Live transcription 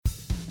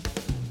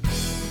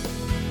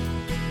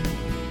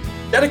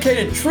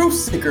Dedicated truth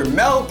seeker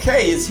Mel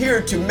K is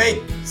here to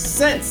make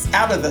sense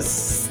out of the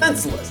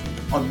senseless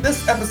on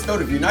this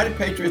episode of United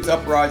Patriots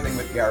Uprising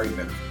with Gary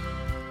Binford.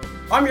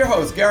 I'm your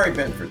host, Gary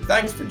Binford.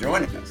 Thanks for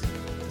joining us.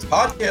 This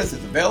podcast is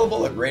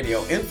available at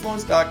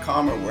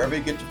radioinfluence.com or wherever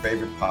you get your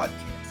favorite podcasts.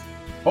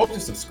 Hope to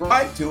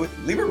subscribe to it,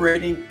 leave a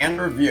rating and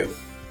a review,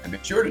 and be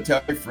sure to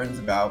tell your friends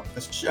about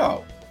the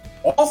show.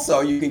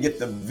 Also, you can get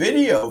the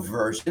video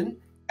version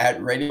at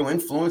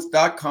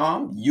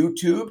radioinfluence.com,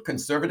 YouTube,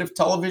 Conservative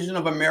Television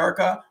of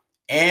America,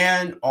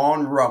 and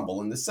on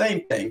Rumble. And the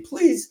same thing,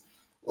 please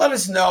let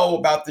us know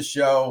about the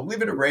show,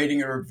 leave it a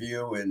rating or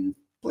review, and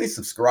please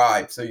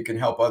subscribe so you can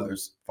help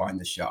others find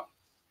the show.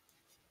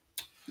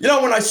 You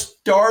know, when I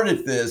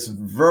started this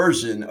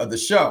version of the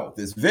show,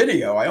 this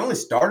video, I only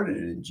started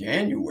it in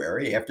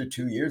January after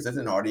 2 years as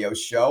an audio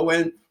show.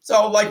 And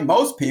so like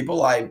most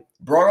people, I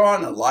brought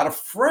on a lot of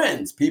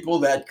friends, people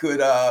that could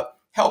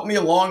help me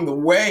along the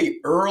way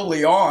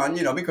early on,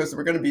 you know, because there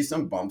were going to be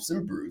some bumps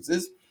and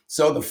bruises.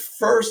 So the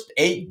first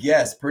 8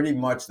 guests pretty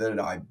much that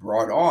I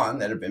brought on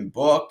that have been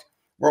booked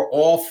were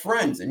all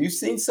friends. And you've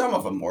seen some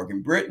of them,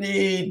 Morgan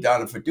Brittany,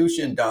 Donna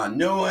Fiducia and Don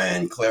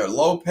Nguyen, Claire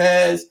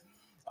Lopez,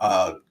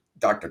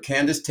 Dr.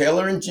 Candace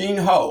Taylor and Gene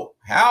Ho.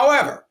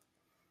 However,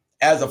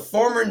 as a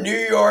former New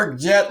York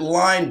Jet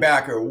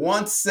linebacker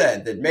once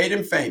said that made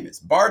him famous,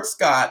 Bart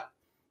Scott,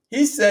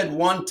 he said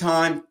one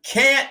time,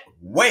 "Can't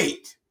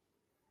wait,"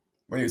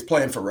 when he was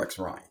playing for Rex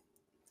Ryan.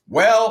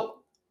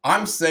 Well,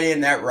 I'm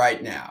saying that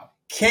right now.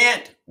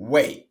 Can't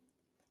wait.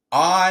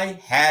 I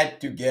had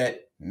to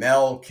get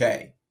Mel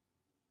K.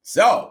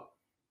 So,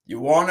 you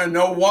want to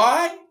know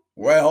why?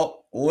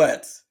 Well,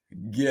 let's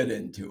get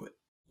into it.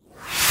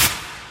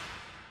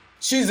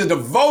 She's a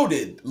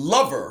devoted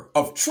lover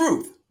of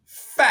truth,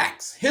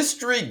 facts,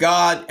 history,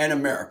 God, and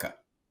America.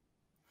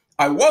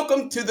 I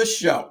welcome to the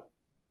show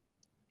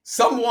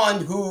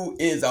someone who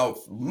is a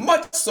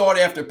much sought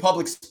after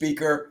public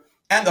speaker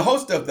and the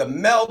host of the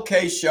Mel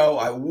K Show.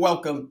 I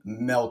welcome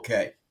Mel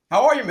K.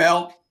 How are you,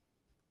 Mel?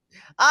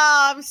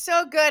 I'm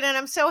so good, and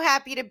I'm so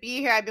happy to be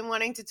here. I've been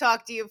wanting to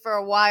talk to you for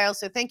a while,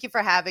 so thank you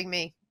for having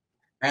me.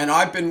 And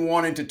I've been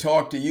wanting to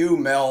talk to you,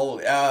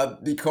 Mel,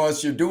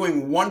 because you're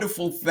doing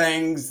wonderful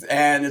things,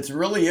 and it's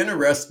really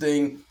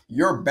interesting,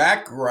 your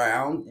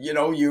background. You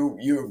know,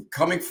 you're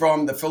coming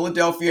from the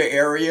Philadelphia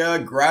area,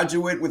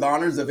 graduate with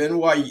honors of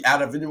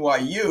out of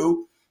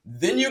NYU.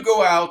 Then you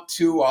go out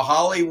to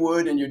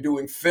Hollywood and you're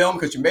doing film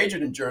because you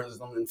majored in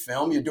journalism and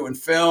film. You're doing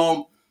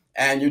film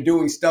and you're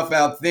doing stuff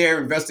out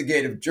there,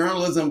 investigative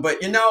journalism.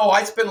 But, you know,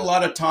 I spent a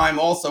lot of time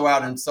also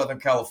out in Southern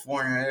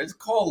California. It's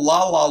called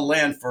La La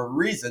Land for a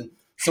reason.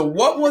 So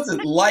what was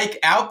it like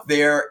out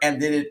there, and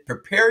did it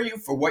prepare you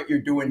for what you're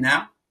doing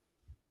now?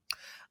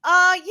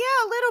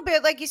 Yeah, a little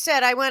bit. Like you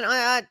said, I went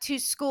to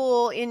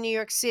school in New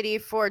York City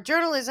for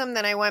journalism.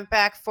 Then I went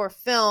back for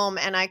film,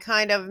 and I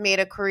kind of made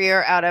a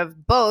career out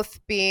of both,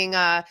 being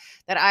that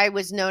I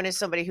was known as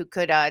somebody who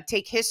could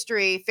take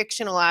history,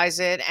 fictionalize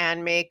it,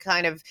 and make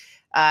kind of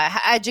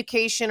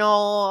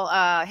educational,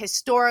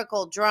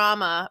 historical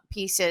drama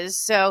pieces.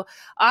 So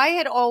I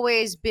had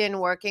always been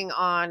working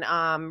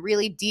on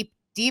really deep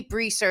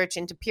research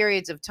into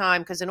periods of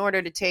time, because in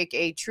order to take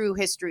a true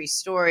history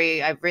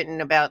story, I've written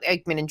about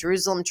Eichmann and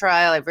Jerusalem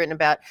trial. I've written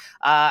about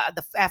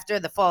after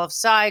the fall of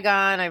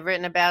Saigon. I've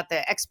written about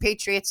the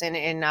expatriates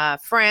in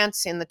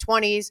France in the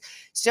 20s.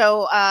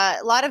 So a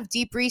lot of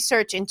deep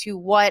research into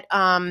what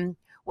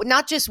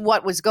not just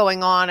what was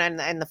going on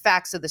and the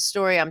facts of the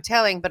story I'm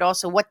telling, but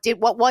also what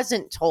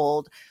wasn't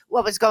told,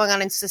 what was going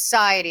on in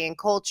society and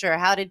culture.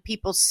 How did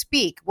people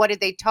speak? What did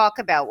they talk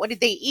about? What did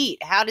they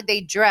eat? How did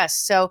they dress?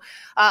 So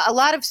a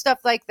lot of stuff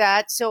like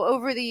that. So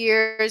over the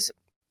years,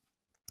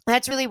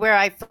 that's really where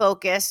I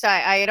focused.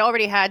 I had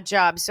already had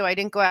jobs, so I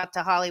didn't go out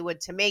to Hollywood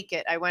to make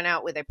it. I went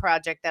out with a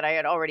project that I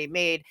had already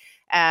made,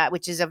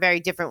 which is a very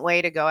different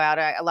way to go out.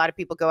 A lot of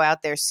people go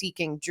out there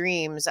seeking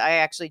dreams. I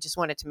actually just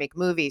wanted to make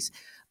movies.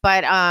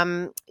 But,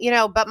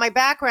 but my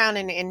background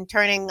in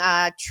turning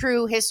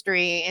true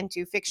history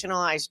into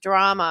fictionalized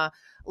drama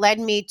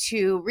led me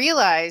to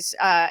realize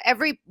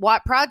every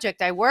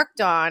project I worked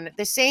on,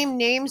 the same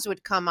names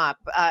would come up,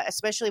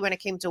 especially when it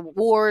came to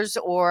wars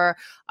or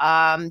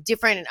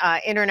different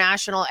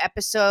international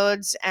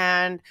episodes.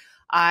 And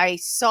I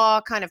saw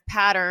kind of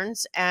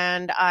patterns,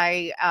 and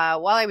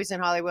while I was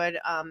in Hollywood,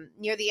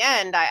 near the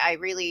end, I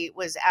really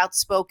was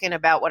outspoken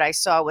about what I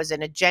saw was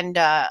an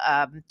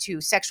agenda to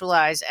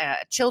sexualize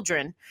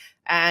children.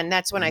 And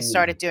that's when I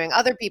started doing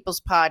other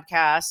people's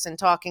podcasts and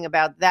talking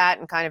about that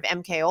and kind of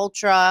MK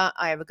Ultra.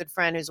 I have a good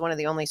friend who's one of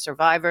the only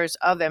survivors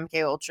of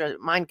MK Ultra,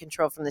 mind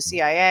control from the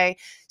CIA.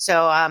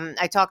 So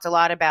I talked a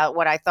lot about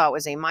what I thought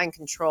was a mind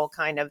control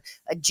kind of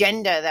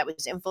agenda that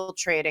was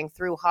infiltrating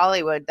through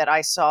Hollywood that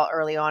I saw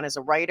early on as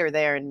a writer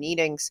there in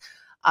meetings.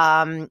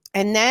 And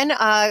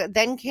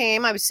then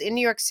came, I was in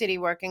New York City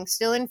working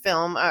still in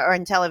film or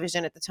in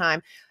television at the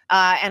time.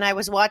 And I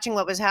was watching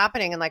what was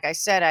happening. And like I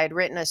said, I had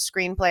written a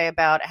screenplay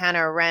about Hannah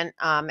Arendt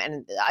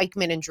and the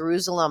Eichmann in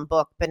Jerusalem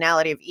book,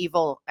 Banality of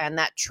Evil, and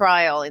that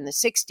trial in the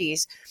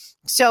 60s.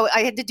 So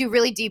I had to do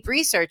really deep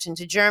research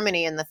into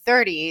Germany in the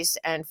 30s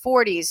and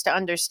 40s to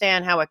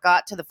understand how it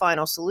got to the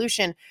final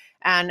solution.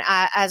 And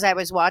as I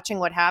was watching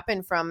what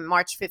happened from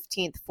March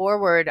 15th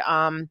forward,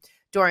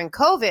 during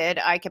COVID,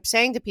 I kept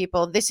saying to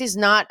people, this is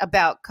not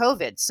about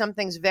COVID.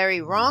 Something's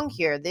very wrong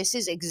here. This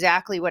is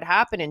exactly what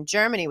happened in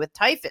Germany with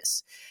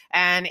typhus.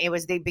 And it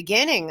was the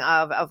beginning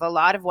of a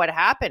lot of what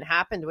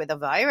happened with a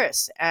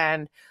virus.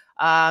 And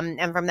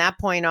from that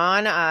point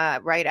on,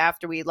 right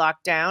after we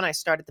locked down, I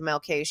started the Mel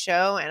K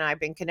Show, and I've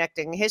been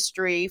connecting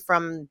history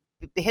from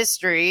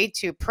history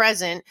to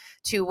present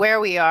to where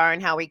we are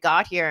and how we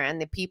got here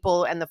and the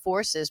people and the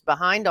forces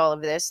behind all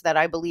of this that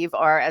I believe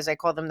are, as I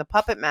call them, the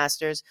puppet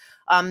masters,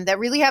 that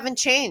really haven't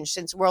changed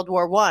since World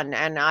War I.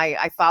 And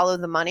I follow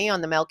the money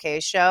on the Mel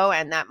K Show,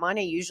 and that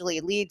money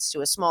usually leads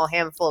to a small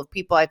handful of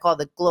people I call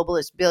the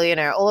globalist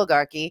billionaire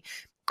oligarchy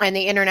and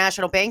the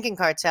international banking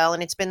cartel.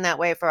 And it's been that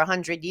way for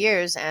 100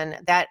 years. And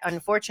that,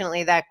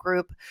 unfortunately, that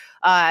group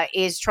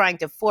is trying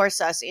to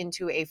force us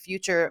into a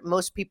future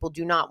most people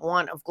do not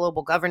want of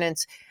global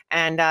governance.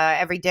 And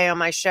every day on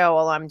my show,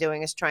 all I'm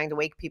doing is trying to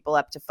wake people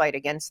up to fight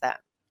against that.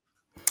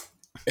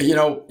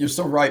 You're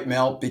so right,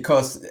 Mel,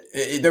 because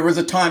there was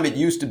a time it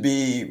used to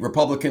be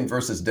Republican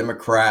versus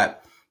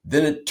Democrat.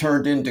 Then it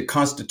turned into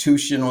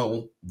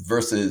constitutional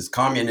versus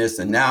communist.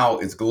 And now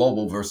it's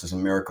global versus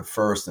America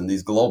first. And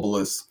these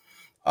globalists,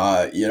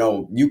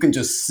 you can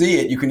just see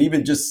it. You can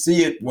even just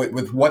see it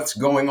with what's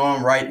going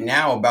on right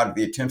now about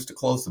the attempts to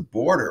close the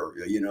border.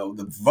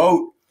 The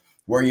vote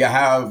where you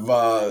have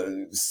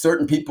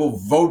certain people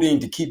voting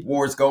to keep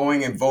wars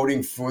going and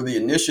voting for the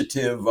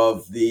initiative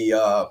of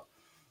the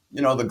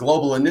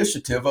global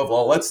initiative of,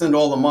 well, let's send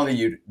all the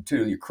money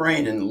to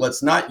Ukraine and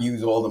let's not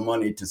use all the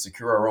money to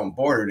secure our own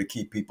border to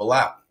keep people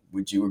out.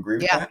 Would you agree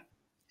with that?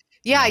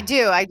 Yeah, I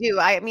do.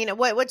 I mean,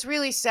 what's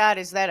really sad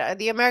is that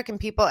the American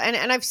people,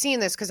 and I've seen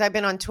this because I've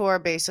been on tour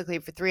basically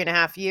for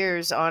 3.5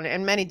 years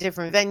in many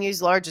different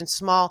venues, large and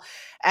small.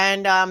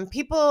 And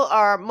people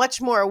are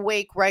much more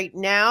awake right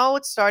now.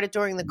 It started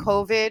during the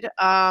COVID,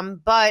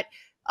 but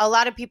a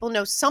lot of people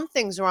know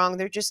something's wrong.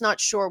 They're just not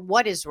sure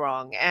what is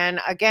wrong. And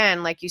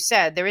again, like you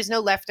said, there is no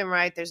left and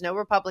right. There's no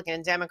Republican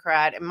and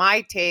Democrat. In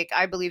my take,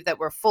 I believe that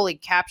we're fully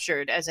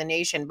captured as a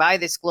nation by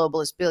this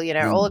globalist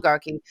billionaire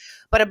oligarchy.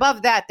 But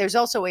above that, there's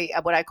also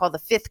what I call the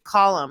fifth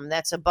column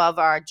that's above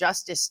our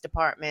Justice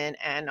Department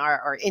and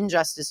our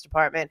Injustice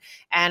Department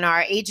and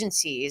our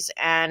agencies.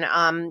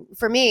 And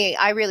for me,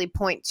 I really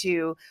point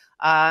to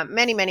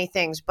many, many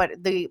things, but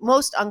the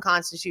most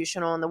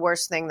unconstitutional and the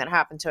worst thing that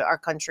happened to our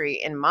country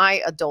in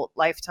my adult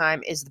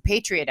lifetime is the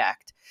Patriot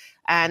Act.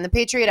 And the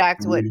Patriot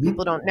Act, what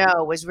people don't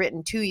know, was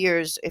written 2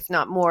 years, if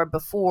not more,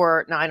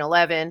 before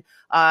 9/11.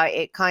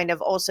 It kind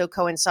of also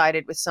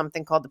coincided with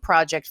something called the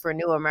Project for a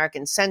New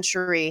American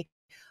Century,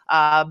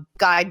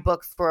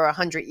 guidebook for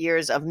 100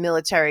 years of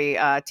military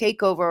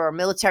takeover or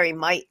military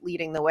might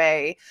leading the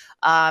way.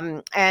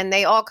 And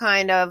they all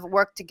kind of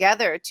work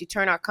together to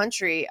turn our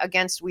country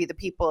against we, the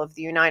people of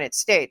the United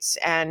States.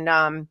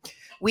 And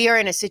we are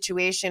in a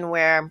situation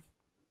where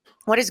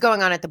what is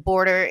going on at the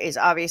border is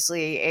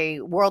obviously a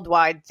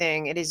worldwide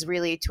thing. It is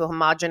really to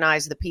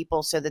homogenize the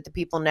people so that the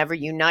people never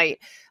unite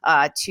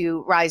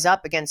to rise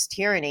up against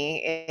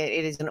tyranny.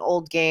 It is an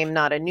old game,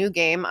 not a new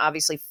game,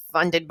 obviously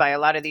funded by a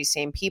lot of these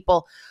same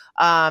people.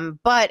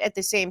 But at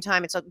the same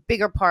time, it's a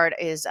bigger part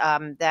is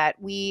that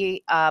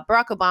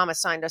Barack Obama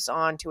signed us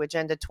on to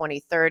Agenda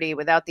 2030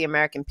 without the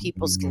American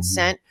people's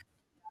consent.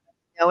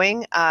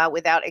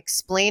 Without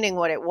explaining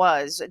what it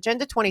was.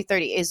 Agenda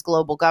 2030 is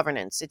global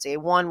governance. It's a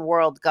one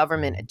world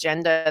government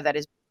agenda that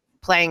is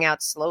playing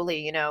out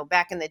slowly.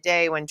 Back in the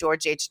day when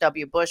George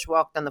H.W. Bush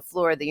walked on the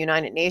floor of the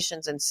United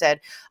Nations and said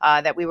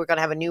that we were going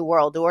to have a new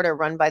world order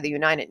run by the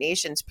United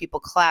Nations,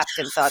 people clapped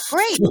and thought,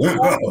 great.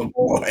 Oh,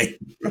 boy.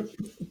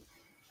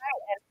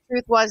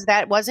 Truth was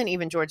that wasn't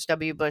even George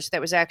W. Bush. That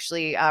was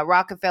actually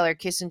Rockefeller,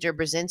 Kissinger,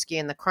 Brzezinski,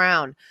 and the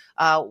Crown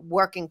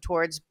working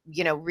towards,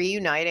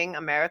 reuniting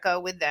America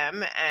with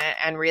them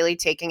and really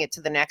taking it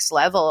to the next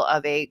level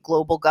of a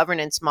global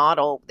governance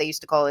model. They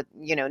used to call it,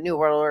 New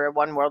World Order,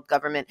 One World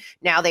Government.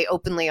 Now they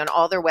openly on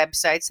all their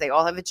websites, they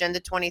all have Agenda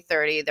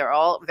 2030. They're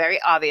all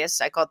very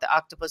obvious. I call it the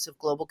octopus of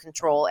global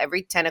control.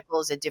 Every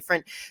tentacle is a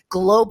different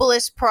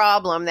globalist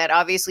problem that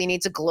obviously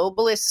needs a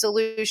globalist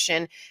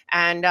solution.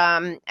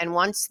 And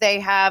once they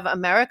have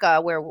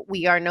America, where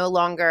we are no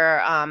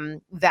longer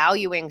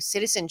valuing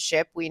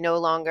citizenship, we no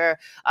longer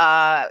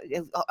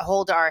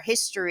hold our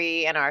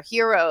history and our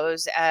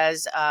heroes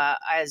as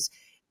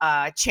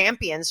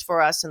champions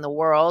for us in the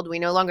world. We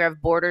no longer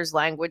have borders,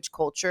 language,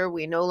 culture.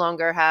 We no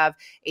longer have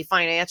a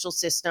financial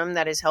system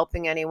that is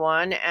helping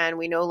anyone, and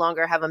we no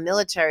longer have a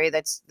military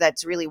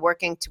that's really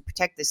working to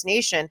protect this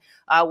nation.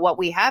 What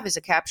we have is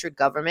a captured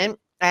government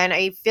and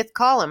a fifth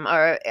column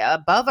or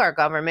above our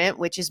government,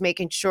 which is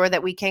making sure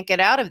that we can't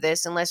get out of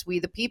this unless we,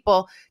 the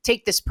people,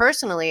 take this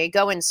personally,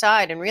 go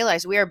inside and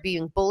realize we are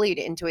being bullied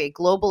into a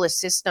globalist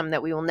system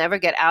that we will never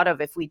get out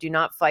of if we do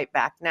not fight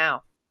back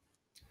now.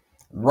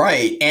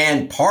 Right.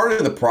 And part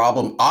of the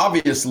problem,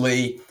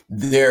 obviously,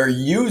 they're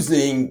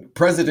using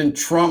President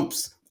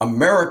Trump's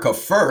America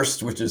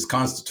First, which is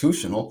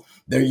constitutional.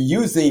 They're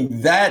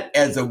using that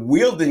as a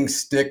wielding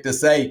stick to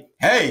say,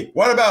 hey,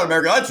 what about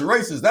America? That's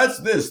racist. That's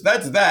this,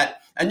 that's that.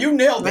 And you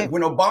nailed it.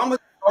 When Obama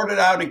started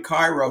out in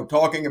Cairo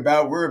talking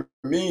about we're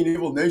a mean,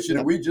 evil nation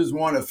and we just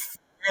want to fit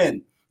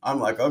in, I'm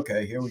like,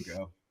 okay, here we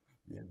go.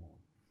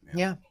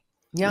 Yeah.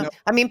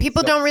 I mean,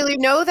 people don't really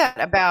know that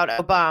about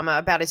Obama,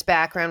 about his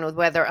background with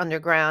Weather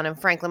Underground and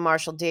Franklin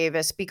Marshall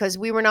Davis, because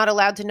we were not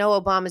allowed to know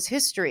Obama's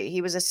history.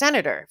 He was a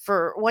senator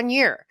for 1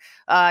 year.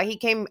 He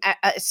came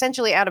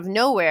essentially out of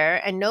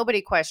nowhere and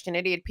nobody questioned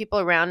it. He had people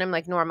around him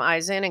like Norm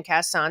Eisen and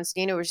Cass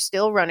Sunstein, who are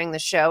still running the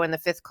show in the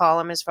fifth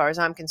column, as far as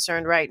I'm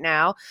concerned right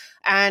now.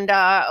 And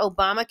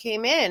Obama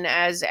came in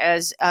as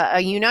a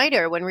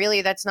uniter when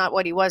really that's not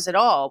what he was at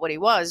all. What he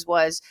was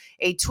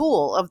a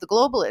tool of the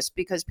globalists,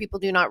 because people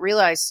do not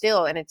realize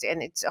still, and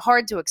it's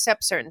hard to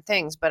accept certain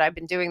things, but I've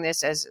been doing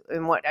this as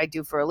in what I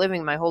do for a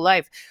living my whole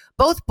life.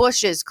 Both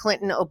Bushes,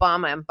 Clinton,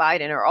 Obama, and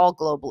Biden are all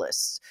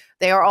globalists.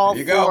 They are all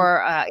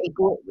for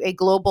a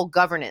global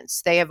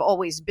governance. They have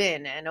always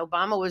been. And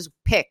Obama was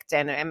picked,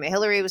 and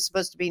Hillary was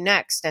supposed to be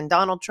next. And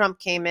Donald Trump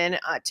came in.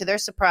 To their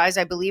surprise,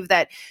 I believe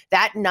that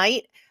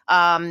night,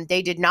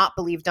 they did not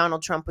believe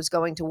Donald Trump was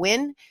going to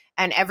win.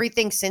 And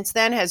everything since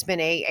then has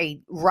been a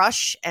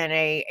rush and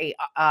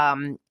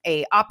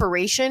a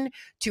operation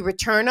to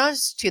return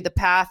us to the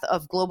path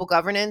of global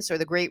governance or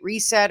the Great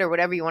Reset or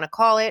whatever you want to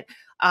call it.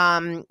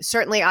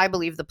 Certainly, I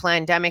believe the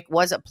pandemic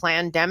was a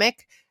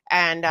plandemic.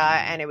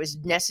 And it was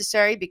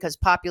necessary because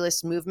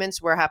populist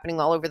movements were happening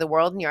all over the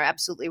world. And you're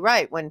absolutely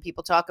right. When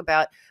people talk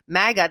about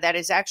MAGA, that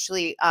is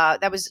actually,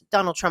 that was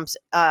Donald Trump's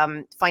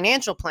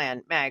financial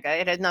plan,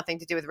 MAGA. It had nothing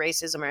to do with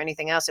racism or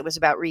anything else. It was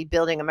about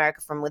rebuilding America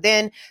from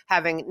within,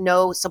 having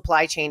no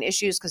supply chain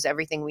issues because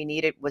everything we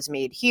needed was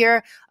made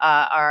here,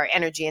 our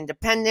energy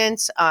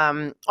independence,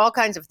 all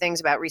kinds of things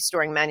about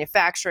restoring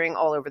manufacturing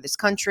all over this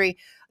country.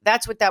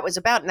 That's what that was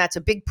about. And that's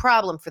a big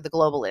problem for the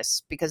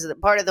globalists, because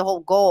part of the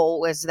whole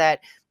goal was that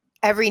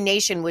every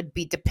nation would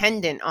be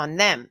dependent on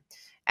them.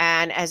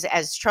 And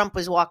as Trump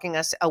was walking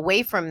us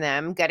away from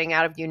them, getting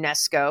out of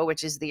UNESCO,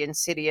 which is the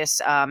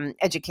insidious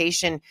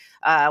education,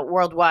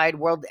 worldwide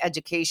world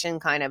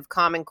education kind of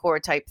Common Core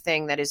type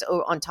thing that is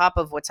on top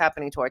of what's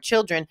happening to our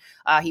children,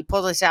 he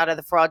pulled us out of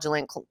the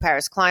fraudulent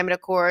Paris Climate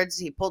Accords.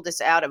 He pulled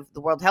us out of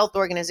the World Health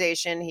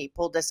Organization. He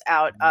pulled us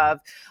out of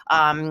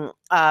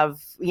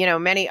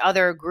many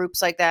other groups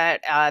like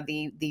that.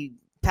 The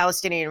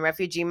Palestinian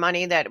refugee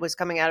money that was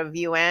coming out of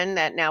UN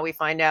that now we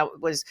find out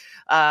was,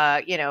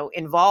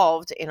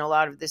 involved in a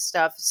lot of this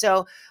stuff.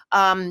 So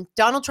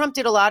Donald Trump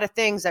did a lot of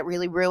things that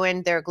really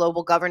ruined their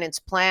global governance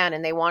plan,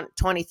 and they want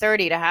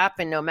 2030 to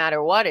happen no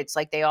matter what. It's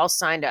like they all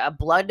signed a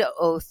blood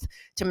oath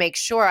to make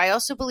sure. I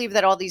also believe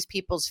that all these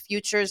people's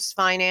futures,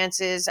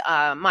 finances,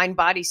 mind,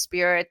 body,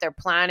 spirit, their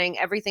planning,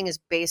 everything is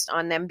based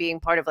on them being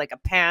part of like a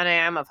Pan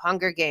Am of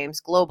Hunger Games,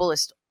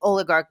 globalist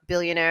oligarch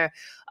billionaire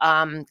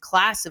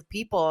class of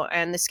people.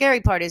 And the scary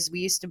part is we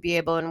used to be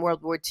able in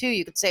World War II,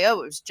 you could say,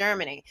 oh, it was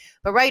Germany.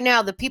 But right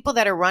now, the people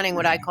that are running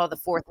what I call the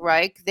Fourth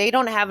Reich, they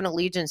don't have an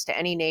allegiance to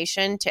any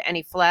nation, to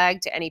any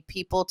flag, to any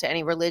people, to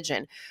any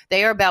religion.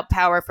 They are about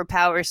power for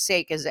power's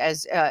sake,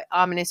 as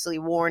ominously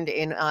warned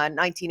in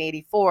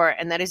 1984.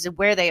 And that is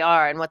where they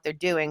are and what they're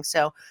doing.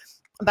 So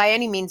by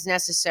any means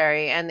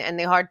necessary. And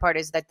the hard part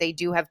is that they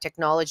do have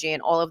technology,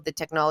 and all of the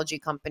technology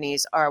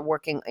companies are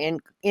working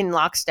in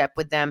lockstep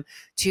with them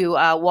to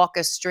walk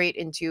us straight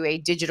into a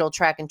digital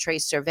track and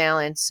trace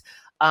surveillance,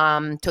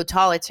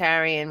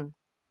 totalitarian,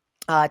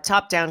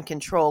 top-down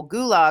control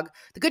gulag.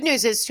 The good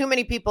news is too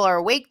many people are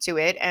awake to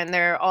it, and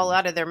they're all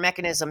out of their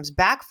mechanisms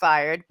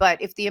backfired.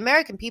 But if the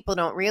American people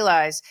don't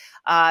realize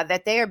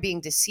that they are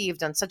being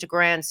deceived on such a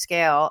grand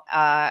scale,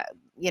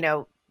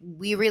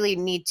 we really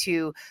need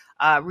to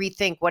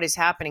rethink what is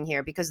happening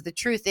here, because the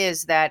truth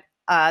is that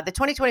the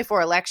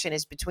 2024 election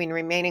is between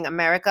remaining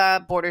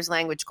America, borders,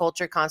 language,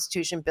 culture,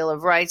 Constitution, Bill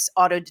of Rights,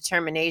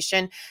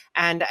 autodetermination,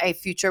 and a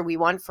future we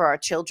want for our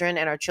children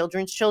and our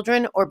children's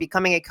children, or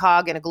becoming a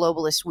cog in a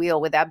globalist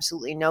wheel with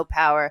absolutely no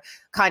power,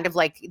 kind of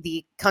like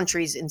the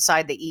countries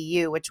inside the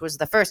EU, which was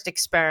the first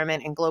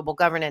experiment in global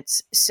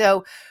governance.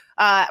 So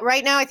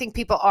right now, I think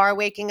people are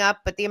waking up,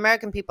 but the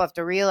American people have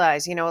to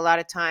realize, a lot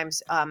of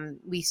times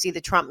we see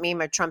the Trump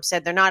meme, or Trump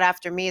said, they're not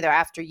after me, they're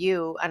after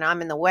you, and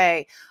I'm in the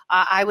way.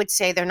 I would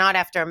say they're not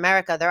after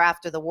America, they're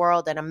after the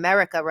world, and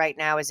America right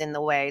now is in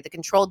the way. The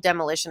controlled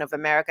demolition of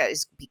America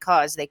is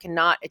because they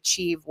cannot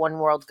achieve one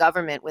world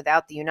government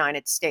without the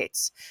United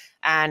States.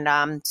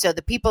 And so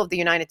the people of the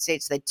United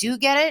States that do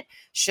get it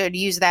should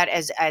use that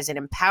as an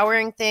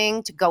empowering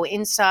thing to go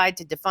inside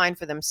to define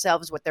for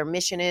themselves what their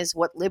mission is,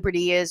 what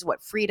liberty is,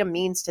 what freedom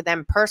means to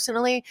them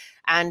personally,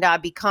 and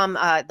become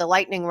the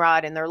lightning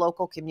rod in their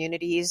local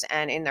communities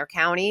and in their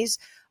counties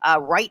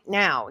right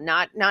now,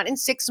 not in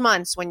 6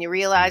 months when you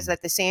realize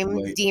that the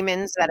same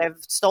demons that have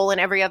stolen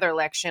every other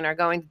election are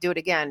going to do it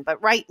again.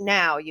 But right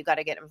now, you got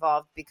to get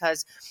involved,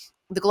 because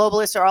the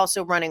globalists are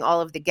also running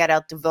all of the get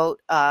out to vote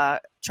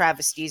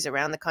travesties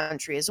around the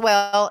country as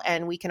well.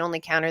 And we can only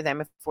counter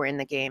them if we're in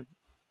the game.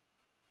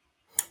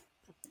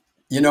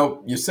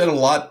 You said a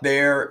lot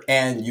there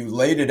and you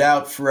laid it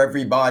out for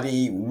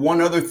everybody.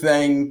 One other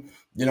thing,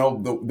 the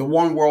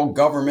one world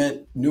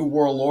government, new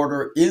world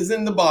order is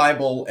in the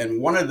Bible.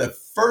 And one of the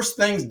first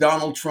things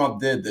Donald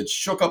Trump did that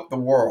shook up the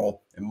world,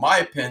 in my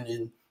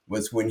opinion,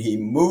 was when he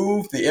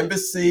moved the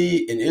embassy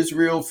in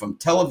Israel from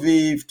Tel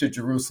Aviv to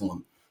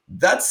Jerusalem.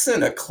 That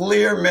sent a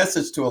clear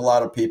message to a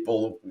lot of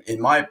people,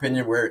 in my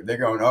opinion, where they're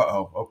going,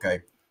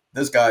 okay.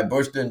 This guy,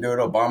 Bush didn't do it,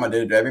 Obama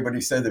did it.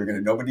 Everybody said they were going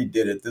to, nobody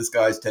did it. This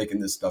guy's taking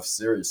this stuff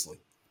seriously.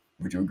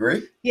 Would you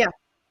agree? Yeah.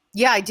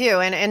 Yeah, I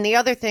do. And the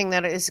other thing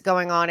that is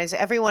going on is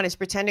everyone is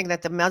pretending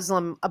that the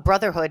Muslim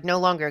Brotherhood no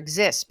longer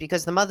exists,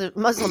 because the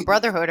Muslim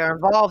Brotherhood are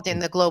involved in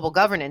the global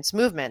governance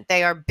movement.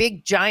 They are a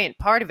big, giant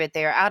part of it.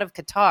 They are out of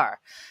Qatar.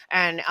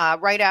 And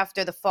right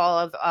after the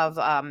fall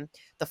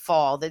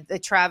the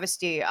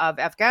travesty of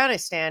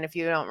Afghanistan,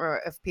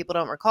 if people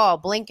don't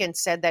recall, Blinken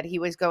said that he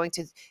was going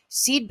to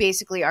cede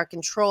basically our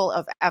control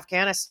of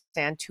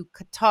Afghanistan to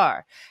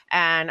Qatar,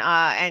 and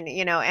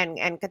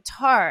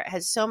Qatar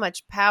has so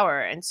much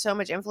power and so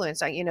much influence.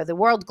 The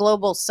World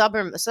Global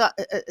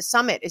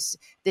Summit is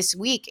this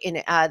week in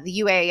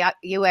the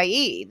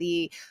UAE.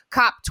 The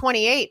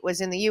COP28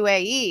 was in the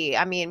UAE.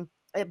 I mean,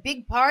 a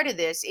big part of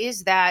this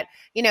is that,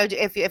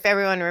 if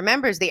everyone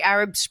remembers the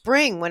Arab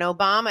Spring, when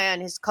Obama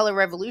and his color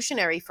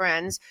revolutionary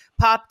friends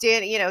popped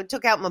in,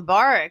 took out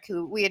Mubarak,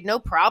 who we had no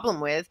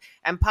problem with,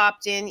 and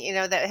popped in,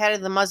 the head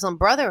of the Muslim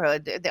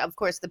Brotherhood. Of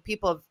course, the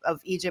people of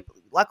Egypt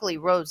luckily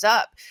rose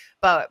up.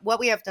 But what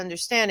we have to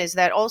understand is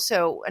that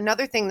also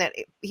another thing that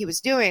he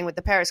was doing with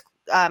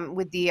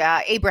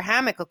the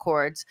Abrahamic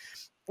Accords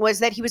was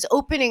that he was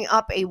opening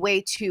up a way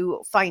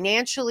to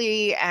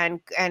financially and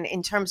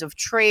in terms of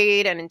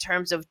trade and in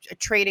terms of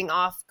trading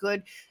off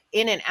good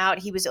in and out.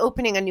 He was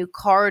opening a new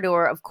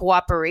corridor of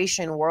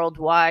cooperation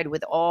worldwide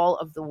with all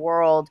of the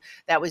world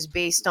that was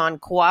based on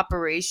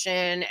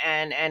cooperation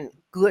and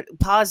good,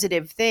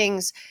 positive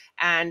things.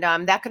 And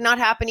that could not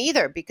happen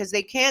either, because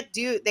they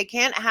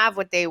can't have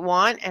what they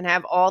want and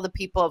have all the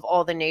people of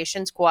all the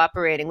nations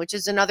cooperating, which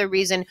is another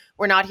reason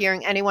we're not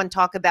hearing anyone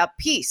talk about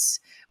peace.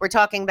 We're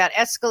talking about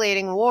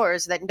escalating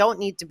wars that don't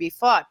need to be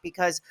fought,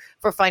 because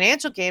for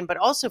financial gain, but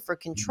also for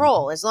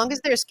control. As long as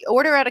there's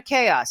order out of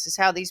chaos is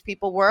how these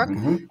people work.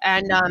 Mm-hmm.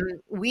 And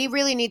we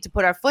really need to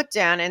put our foot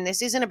down. And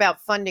this isn't about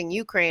funding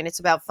Ukraine. It's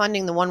about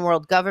funding the one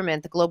world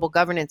government, the global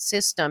governance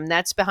system.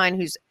 That's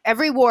behind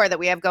every war that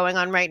we have going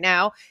on right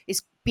now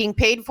is being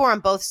paid for on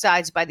both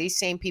sides by these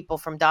same people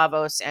from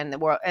Davos and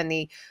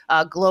the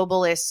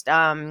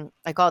globalist,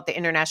 I call it the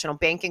international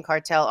banking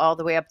cartel, all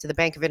the way up to the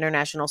Bank of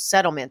International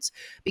Settlements.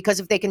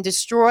 Because if they can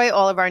destroy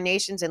all of our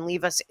nations and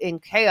leave us in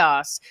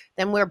chaos,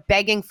 then we're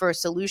begging for a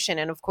solution.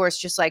 And of course,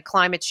 just like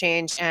climate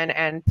change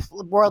and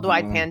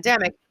worldwide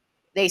pandemic,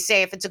 they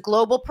say if it's a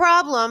global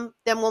problem,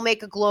 then we'll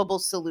make a global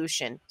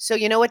solution. So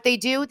you know what they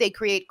do? They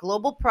create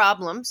global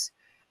problems,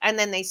 and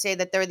then they say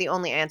that they're the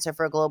only answer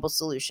for a global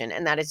solution.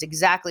 And that is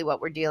exactly what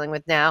we're dealing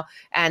with now.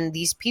 And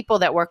these people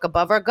that work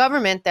above our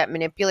government, that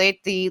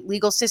manipulate the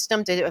legal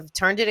system to have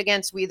turned it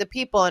against we the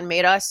people and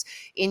made us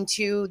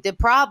into the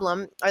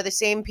problem, are the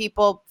same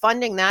people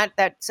funding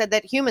that said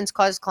that humans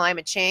cause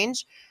climate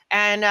change.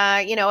 And,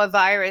 a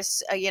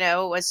virus,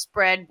 was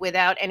spread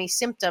without any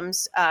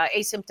symptoms,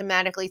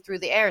 asymptomatically through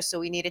the air. So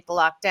we needed to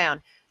lock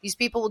down. These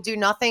people will do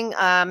nothing.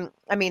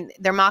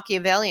 They're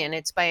Machiavellian.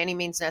 It's by any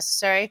means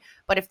necessary.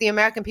 But if the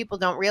American people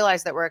don't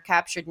realize that we're a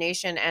captured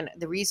nation, and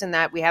the reason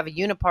that we have a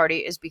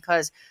uniparty is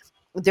because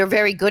they're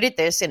very good at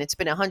this, and it's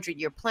been a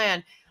 100-year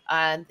plan,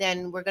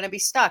 then we're going to be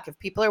stuck. If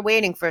people are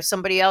waiting for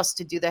somebody else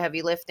to do the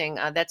heavy lifting,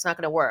 that's not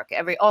going to work.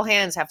 All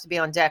hands have to be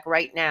on deck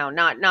right now,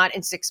 not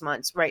in 6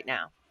 months, right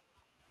now.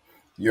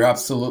 You're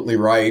absolutely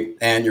right.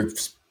 And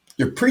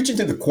you're preaching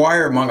to the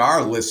choir among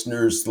our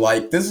listeners.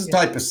 Like, this is the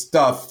type of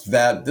stuff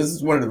this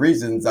is one of the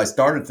reasons I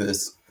started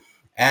this.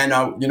 And,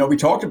 we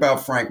talked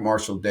about Frank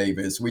Marshall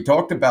Davis. We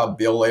talked about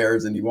Bill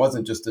Ayers, and he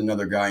wasn't just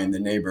another guy in the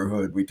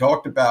neighborhood. We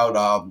talked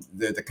about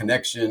the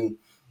connection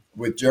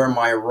with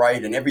Jeremiah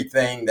Wright and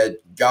everything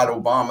that got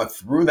Obama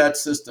through that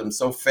system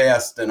so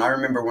fast. And I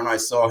remember when I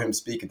saw him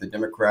speak at the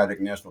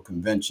Democratic National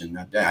Convention,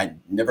 I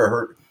never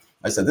heard.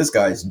 I said, this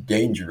guy's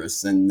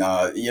dangerous. And,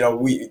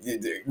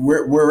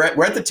 we're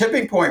at the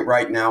tipping point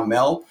right now,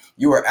 Mel.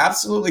 You are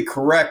absolutely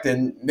correct.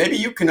 And maybe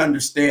you can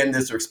understand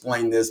this or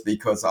explain this,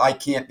 because I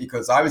can't,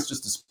 because I was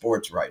just a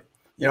sports writer.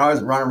 I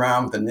was running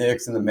around with the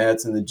Knicks and the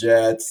Mets and the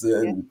Jets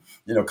and,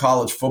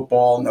 college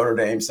football, Notre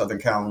Dame, Southern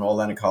Cal, and all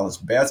that, in college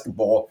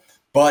basketball.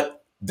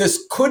 But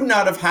this could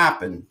not have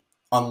happened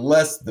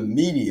unless the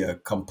media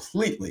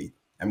completely,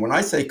 and when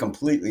I say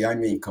completely, I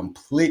mean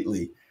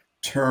completely,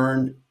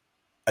 turned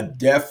a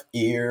deaf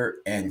ear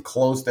and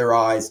closed their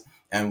eyes.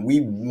 And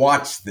we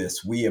watched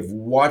this. We have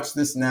watched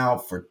this now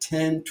for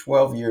 10,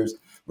 12 years.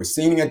 We're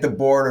seeing it at the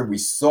border. We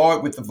saw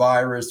it with the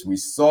virus. We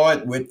saw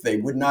it with, they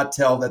would not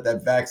tell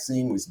that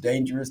vaccine was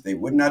dangerous. They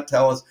would not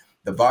tell us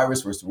the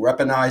virus was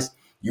weaponized.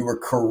 You were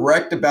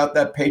correct about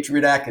that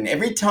Patriot Act. And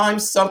every time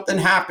something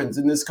happens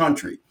in this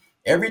country,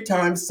 every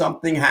time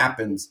something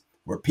happens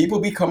where people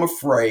become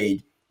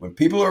afraid, when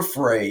people are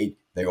afraid,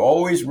 they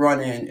always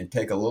run in and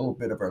take a little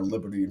bit of our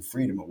liberty and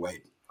freedom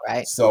away.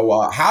 Right.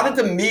 So how did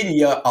the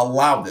media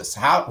allow this?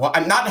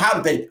 Not how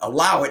did they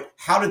allow it?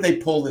 How did they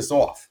pull this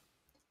off?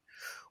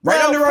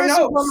 Right under our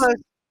nose.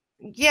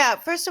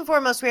 First and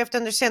foremost, we have to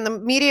understand the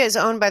media is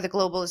owned by the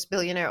globalist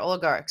billionaire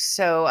oligarchs.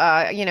 So,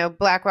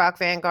 BlackRock,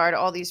 Vanguard,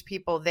 all these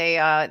people, they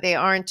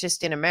aren't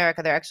just in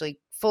America. They're actually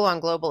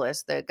full-on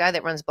globalists. The guy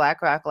that runs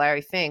BlackRock,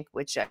 Larry Fink,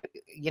 which,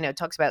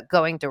 talks about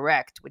going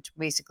direct, which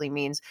basically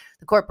means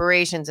the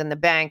corporations and the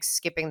banks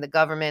skipping the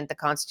government, the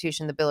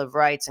Constitution, the Bill of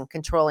Rights, and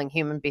controlling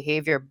human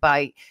behavior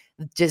by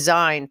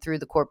design through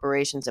the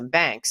corporations and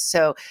banks.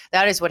 So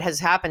that is what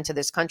has happened to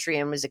this country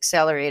and was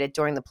accelerated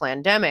during the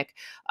pandemic.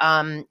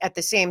 At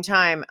the same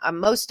time,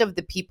 most of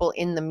the people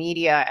in the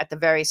media at the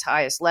various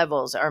highest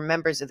levels are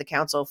members of the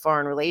Council of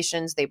Foreign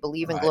Relations. They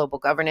believe in global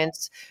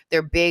governance.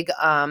 Their big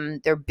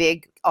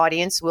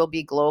audience will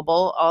be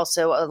global.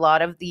 Also, a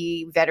lot of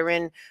the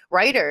veteran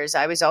writers,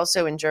 I was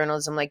also in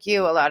journalism like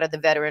you, a lot of the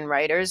veteran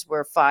writers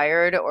were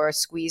fired or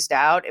squeezed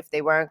out if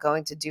they weren't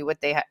going to do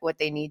what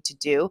they need to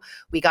do.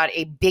 We got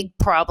a big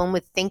problem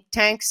with think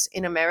tanks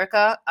in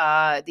America.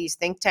 These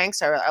think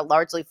tanks are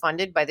largely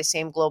funded by the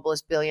same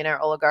globalist billionaire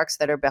oligarchs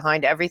that are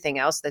behind everything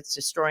else that's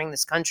destroying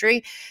this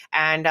country.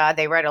 And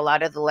they write a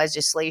lot of the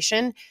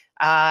legislation.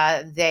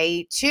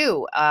 They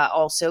too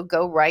also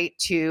go right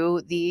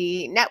to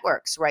the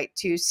networks, right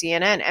to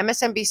CNN.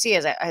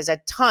 MSNBC has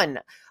a ton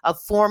of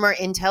former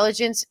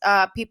intelligence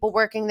people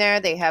working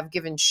there. They have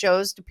given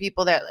shows to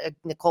people that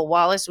Nicole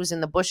Wallace was in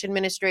the Bush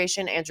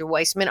administration. Andrew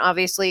Weissman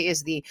obviously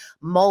is the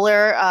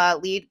Mueller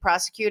lead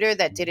prosecutor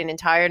that did an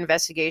entire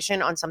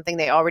investigation on something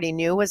they already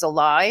knew was a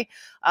lie.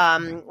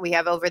 We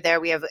have over there,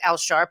 we have Al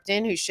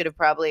Sharpton, who should have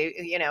probably,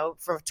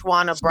 for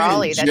Tawana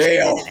Brawley, that's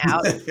in and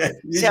out.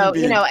 So,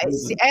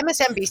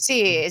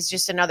 MSNBC is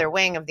just another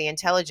wing of the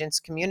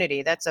intelligence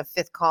community. That's a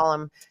fifth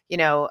column,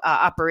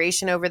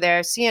 operation over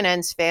there.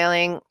 CNN's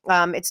failing.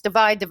 It's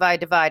divide, divide,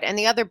 divide. And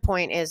the other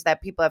point is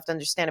that people have to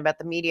understand about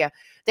the media.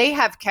 They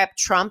have kept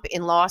Trump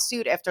in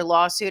lawsuit after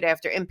lawsuit,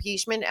 after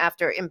impeachment,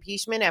 after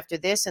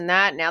this and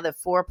that. Now the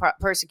 4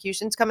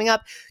 persecutions coming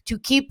up to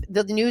keep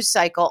the news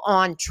cycle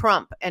on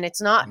Trump. And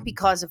it's not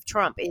because of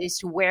Trump. It is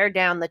to wear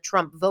down the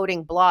Trump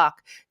voting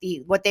bloc,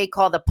 what they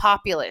call the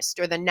populist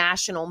or the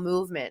national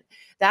movement.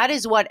 That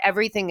is what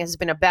everything has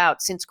been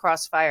about since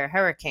Crossfire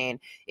Hurricane,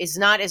 is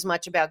not as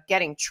much about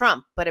getting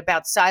Trump, but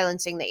about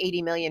silencing the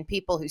 80 million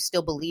people who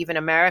still believe in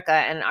America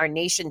and our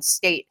nation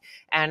state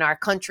and our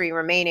country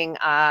remaining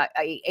a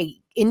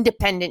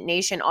independent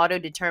nation,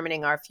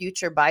 auto-determining our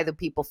future by the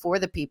people, for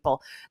the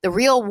people. The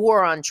real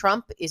war on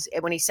Trump is,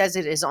 when he says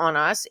it is on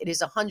us, it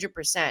is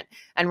 100%.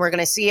 And we're going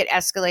to see it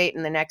escalate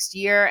in the next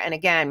year. And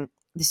again,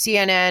 the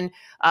CNN,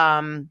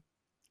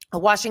 the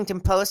Washington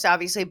Post,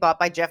 obviously bought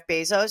by Jeff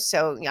Bezos,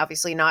 so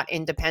obviously not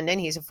independent.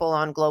 He's a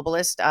full-on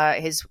globalist.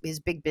 His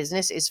big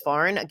business is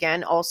foreign.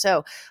 Again,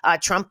 also,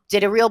 Trump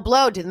did a real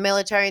blow to the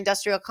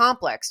military-industrial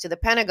complex, to the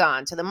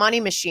Pentagon, to the money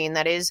machine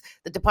that is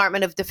the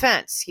Department of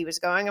Defense. He was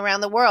going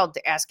around the world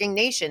asking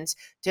nations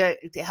to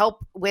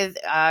help with,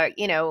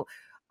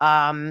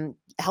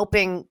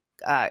 helping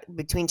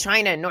between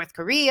China and North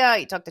Korea.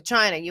 You talk to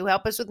China, you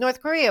help us with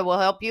North Korea, we'll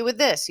help you with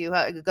this.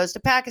 It goes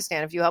to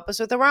Pakistan. If you help us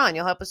with Iran,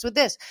 you'll help us with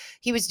this.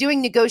 He was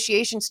doing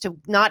negotiations to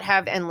not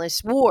have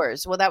endless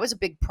wars. Well, that was a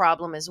big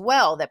problem as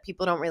well that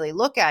people don't really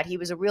look at. He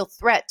was a real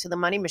threat to the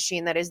money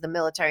machine that is the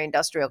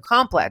military-industrial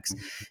complex.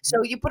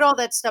 So you put all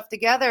that stuff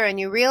together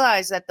and you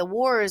realize that the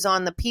war is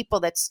on the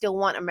people that still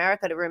want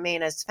America to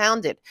remain as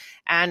founded.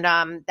 And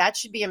that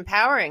should be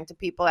empowering to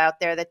people out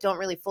there that don't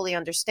really fully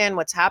understand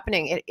what's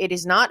happening. It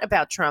is not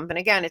about Trump. And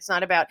again, it's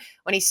not about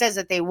when he says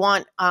that they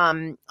want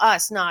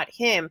us, not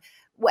him.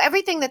 Well,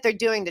 everything that they're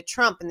doing to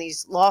Trump in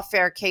these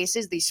lawfare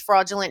cases, these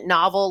fraudulent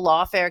novel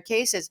lawfare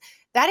cases,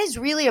 that is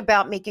really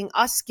about making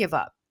us give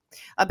up,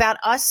 about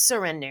us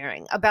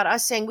surrendering, about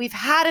us saying we've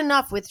had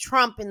enough with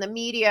Trump in the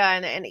media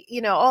and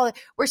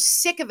we're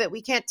sick of it.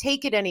 We can't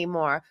take it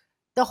anymore.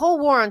 The whole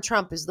war on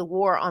Trump is the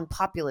war on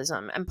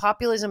populism, and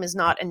populism is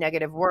not a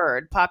negative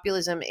word.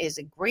 Populism is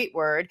a great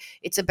word.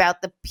 It's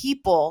about the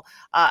people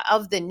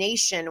of the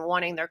nation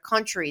wanting their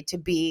country to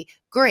be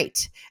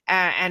great,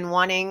 and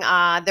wanting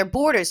their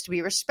borders to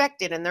be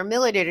respected and their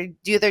military to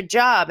do their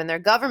job and their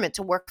government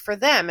to work for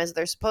them as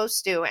they're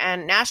supposed to.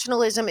 And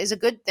nationalism is a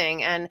good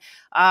thing. And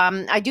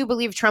I do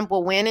believe Trump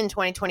will win in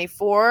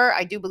 2024.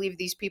 I do believe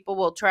these people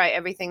will try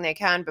everything they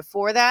can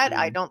before that.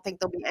 I don't think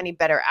they'll be any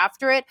better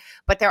after it.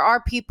 But there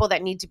are people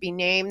that need to be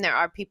named. There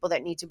are people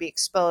that need to be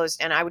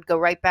exposed. And I would go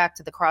right back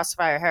to the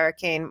Crossfire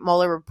Hurricane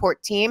Mueller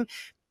report team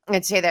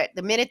and say that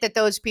the minute that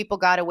those people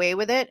got away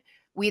with it,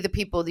 we, the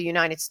people of the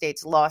United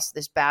States, lost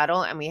this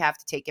battle, and we have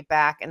to take it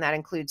back. And that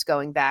includes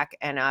going back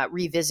and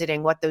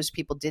revisiting what those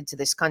people did to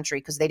this country,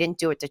 because they didn't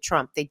do it to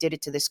Trump. They did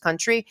it to this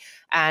country.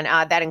 And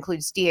that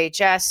includes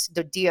DHS,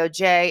 the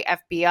DOJ,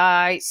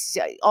 FBI,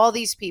 all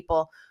these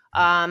people.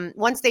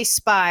 Once they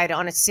spied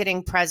on a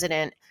sitting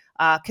president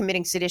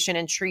committing sedition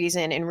and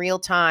treason in real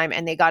time,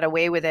 and they got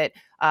away with it,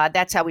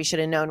 that's how we should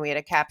have known we had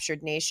a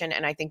captured nation.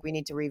 And I think we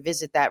need to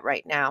revisit that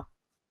right now.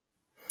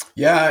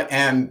 Yeah,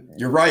 and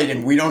you're right,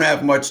 and we don't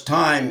have much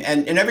time.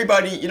 And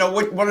everybody,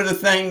 one of the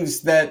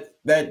things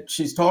that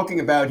she's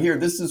talking about here,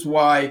 this is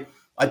why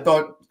I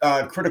thought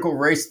critical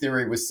race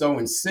theory was so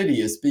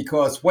insidious,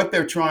 because what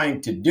they're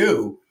trying to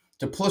do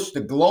to push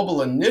the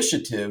global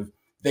initiative,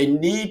 they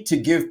need to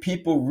give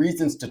people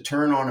reasons to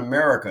turn on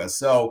America.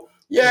 So,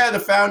 yeah, the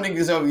founding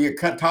is over the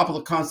top of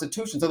the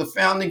Constitution. So the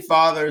founding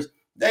fathers,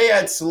 they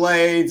had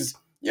slaves.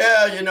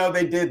 Yeah,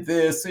 they did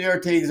this.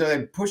 CRTs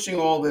are pushing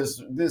all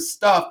this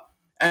stuff.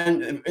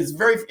 And it's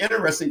very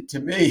interesting to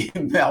me,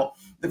 Mel,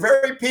 the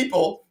very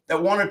people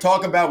that want to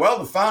talk about, well,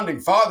 the founding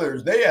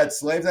fathers, they had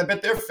slaves. I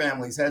bet their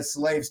families had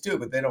slaves too,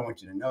 but they don't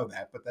want you to know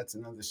that. But that's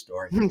another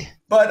story.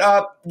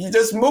 But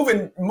just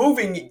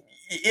moving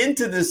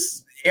into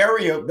this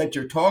area that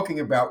you're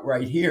talking about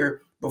right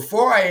here,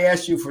 before I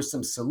ask you for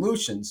some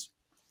solutions,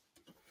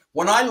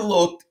 when I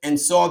looked and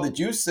saw that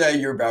you say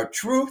you're about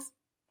truth,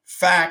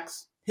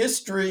 facts,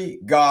 history,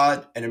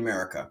 God, and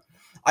America,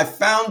 I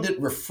found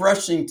it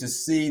refreshing to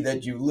see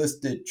that you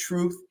listed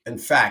truth and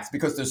facts,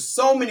 because there's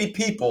so many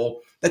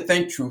people that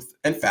think truth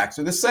and facts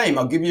are the same.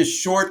 I'll give you a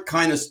short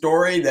kind of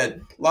story that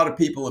a lot of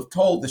people have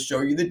told to show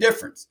you the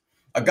difference.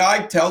 A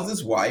guy tells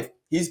his wife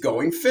he's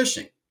going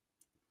fishing.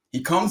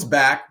 He comes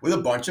back with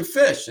a bunch of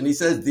fish and he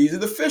says, "These are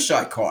the fish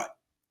I caught."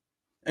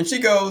 And she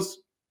goes,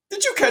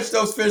 "Did you catch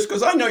those fish?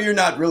 Because I know you're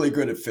not really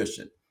good at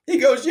fishing." He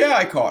goes, "Yeah,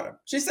 I caught them."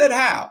 She said,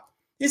 "How?"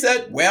 He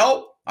said,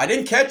 "Well, I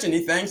didn't catch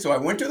anything, so I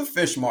went to the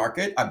fish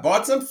market, I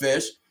bought some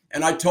fish,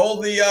 and I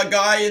told the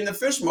guy in the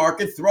fish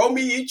market, throw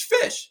me each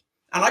fish."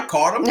 And I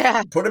caught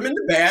him, put him in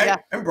the bag,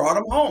 and brought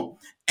him home.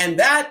 And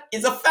that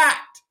is a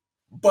fact,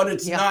 but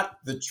it's not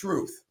the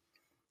truth.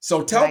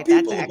 So tell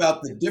people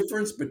about the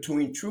difference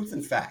between truth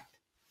and fact.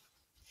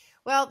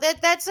 Well,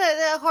 that's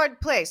a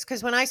hard place,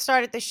 because when I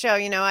started the show,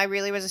 I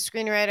really was a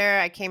screenwriter.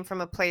 I came from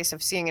a place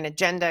of seeing an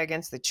agenda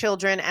against the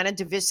children and a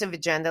divisive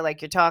agenda,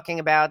 like you're talking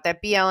about,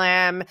 that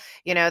BLM,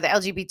 the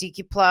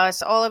LGBTQ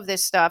plus, all of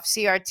this stuff,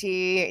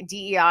 CRT,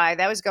 DEI,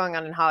 that was going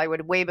on in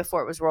Hollywood way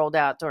before it was rolled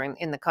out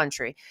in the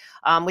country,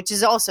 which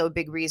is also a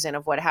big reason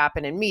of what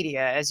happened in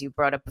media, as you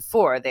brought up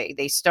before.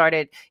 They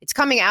started, it's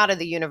coming out of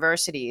the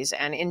universities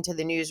and into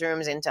the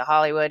newsrooms, into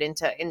Hollywood,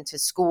 into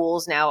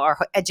schools. Now our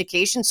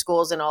education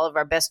schools and all of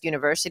our best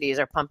universities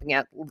are pumping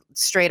out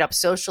straight up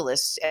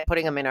socialists and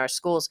putting them in our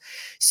schools.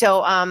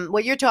 So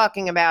what you're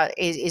talking about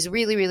is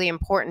really, really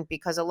important,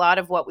 because a lot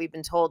of what we've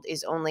been told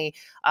is only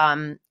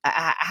a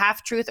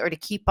half truth, or to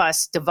keep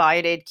us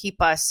divided,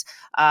 keep us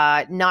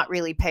not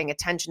really paying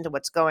attention to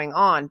what's going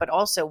on. But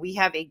also we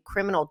have a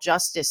criminal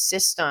justice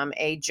system,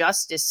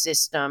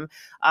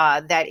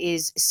 that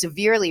is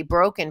severely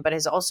broken, but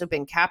has also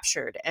been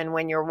captured. And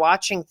when you're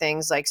watching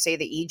things like, say,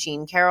 the E.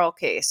 Jean Carroll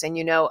case, and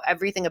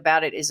everything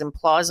about it is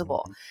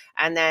implausible.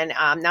 And then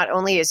not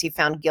only is he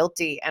found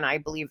guilty, and I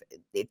believe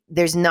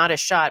there's not a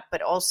shot,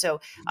 but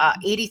also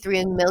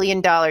 $83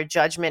 million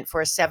judgment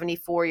for a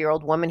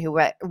 74-year-old woman who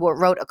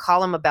wrote a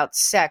column about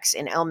sex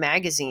in Elle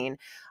magazine.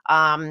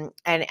 And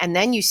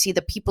then you see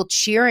the people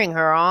cheering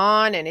her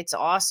on, and it's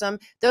awesome.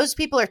 Those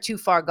people are too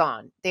far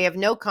gone. They have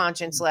no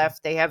conscience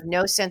left. They have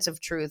no sense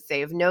of truth. They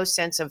have no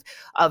sense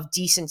of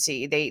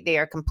decency. They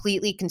are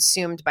completely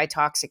consumed by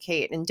toxic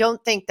hate. And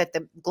don't think that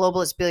the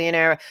globalist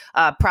billionaire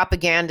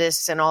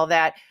propagandists and all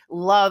that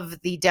love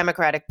the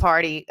Democratic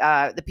Party,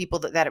 the people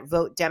that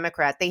vote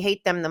Democrat. They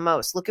hate them the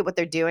most. Look at what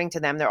they're doing to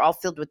them. They're all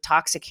filled with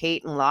toxic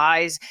hate and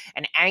lies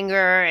and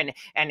anger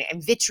and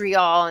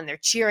vitriol, and they're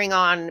cheering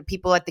on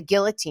people at the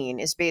guillotine,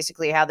 is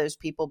basically how those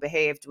people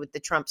behaved with the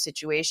Trump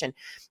situation.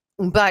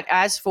 But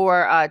as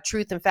for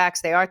truth and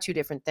facts, they are two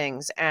different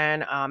things.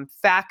 And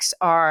facts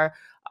are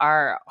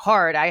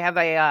hard. I have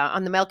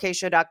on the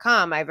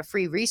melkshow.com, I have a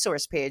free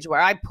resource page where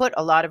I put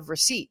a lot of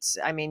receipts.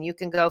 I mean, you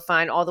can go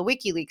find all the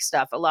WikiLeaks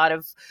stuff, a lot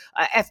of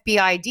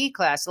FBI D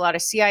class, a lot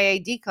of CIA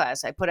D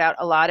class. I put out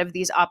a lot of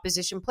these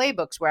opposition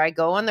playbooks where I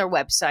go on their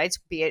websites,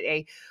 be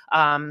it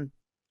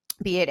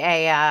be it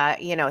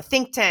a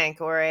think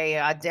tank or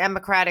a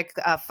Democratic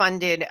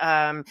funded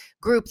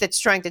group that's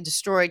trying to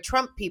destroy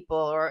Trump people,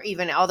 or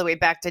even all the way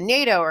back to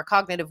NATO or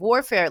cognitive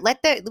warfare.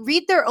 Let them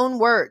read their own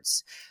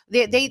words.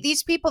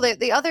 These people.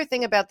 The other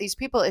thing about these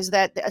people is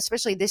that,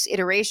 especially this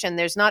iteration,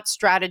 there's not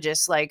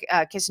strategists like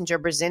Kissinger,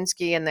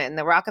 Brzezinski, and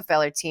the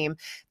Rockefeller team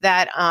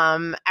that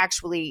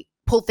actually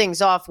pull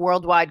things off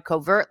worldwide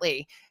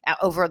covertly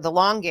over the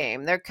long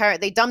game.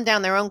 They dumb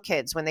down their own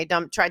kids when they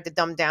tried to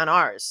dumb down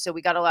ours. So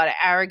we got a lot of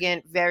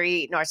arrogant,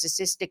 very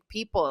narcissistic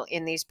people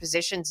in these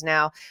positions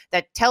now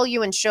that tell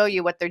you and show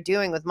you what they're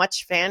doing with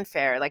much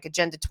fanfare, like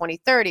Agenda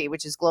 2030,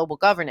 which is global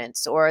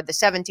governance, or the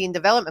 17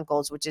 development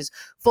goals, which is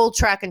full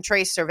track and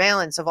trace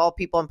surveillance of all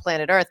people on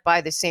planet Earth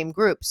by the same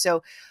group.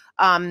 So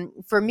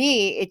for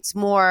me, it's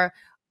more,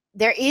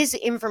 there is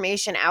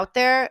information out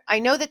there. I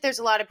know that there's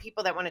a lot of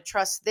people that want to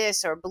trust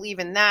this or believe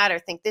in that or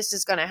think this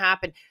is going to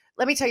happen.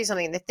 Let me tell you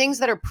something. The things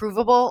that are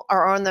provable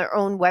are on their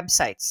own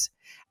websites,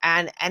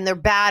 and they're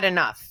bad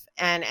enough.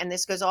 And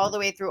this goes all the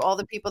way through all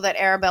the people that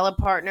Arabella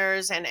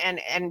Partners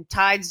and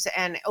Tides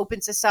and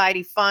Open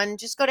Society fund.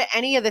 Just go to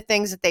any of the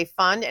things that they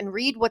fund and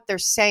read what they're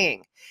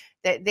saying.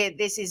 That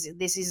this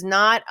is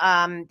not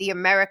the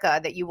America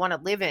that you want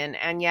to live in,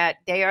 and yet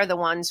they are the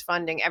ones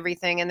funding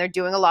everything, and they're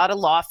doing a lot of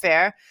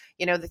lawfare.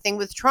 The thing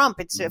with Trump,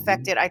 it's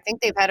affected. I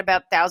think they've had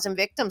about 1,000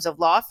 victims of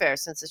lawfare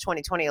since the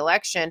 2020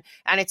 election,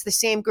 and it's the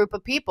same group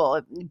of people: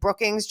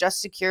 Brookings,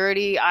 Just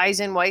Security,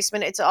 Eisen,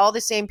 Weissman. It's all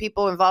the same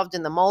people involved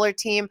in the Mueller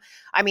team.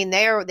 I mean,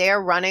 they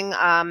are running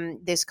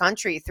this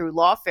country through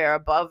lawfare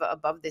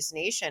above this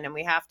nation, and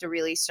we have to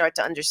really start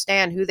to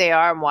understand who they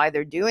are and why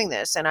they're doing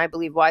this. And I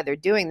believe why they're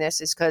doing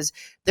this is because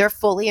they're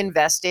fully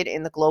invested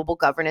in the global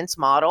governance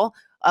model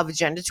of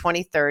Agenda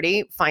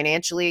 2030,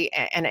 financially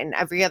and in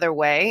every other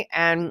way.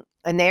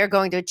 And they are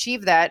going to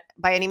achieve that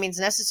by any means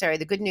necessary.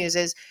 The good news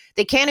is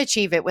they can't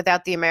achieve it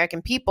without the American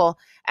people.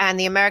 And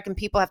the American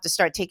people have to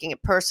start taking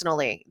it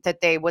personally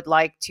that they would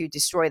like to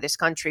destroy this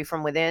country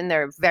from within.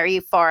 They're very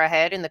far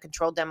ahead in the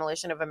controlled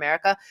demolition of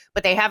America,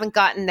 but they haven't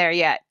gotten there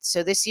yet.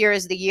 So this year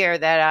is the year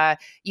that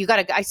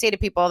I say to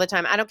people all the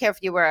time, I don't care if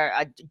you were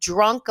a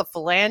drunk, a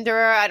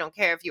philanderer. I don't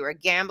care if you were a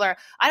gambler.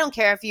 I don't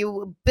care if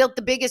you built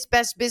the biggest,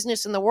 best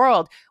business in the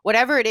world.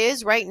 Whatever it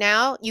is right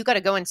now, you got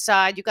to go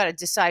inside. You got to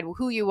decide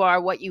who you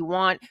are, what you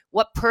want,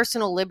 what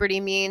personal liberty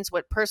means,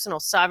 what personal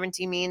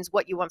sovereignty means,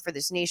 what you want for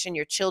this nation,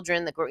 your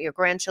children, your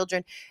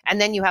grandchildren, and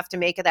then you have to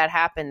make that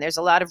happen. There's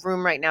a lot of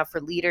room right now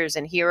for leaders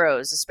and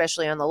heroes,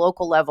 especially on the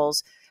local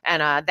levels,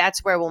 and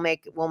that's where we'll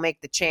make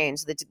the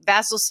change. The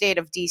vassal state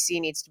of DC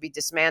needs to be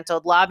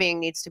dismantled. Lobbying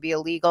needs to be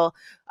illegal.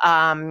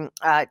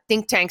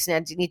 Think tanks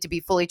need to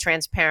be fully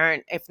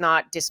transparent, if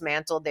not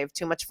dismantled. They have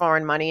too much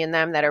foreign money in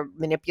them that are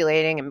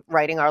manipulating and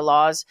writing our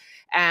laws.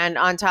 And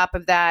on top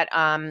of that,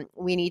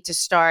 we need to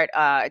start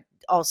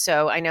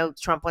also, I know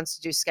Trump wants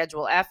to do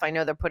Schedule F. I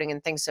know they're putting in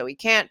things so he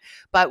can't,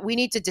 but we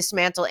need to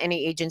dismantle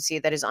any agency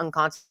that is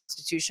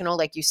unconstitutional.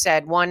 Like you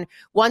said, one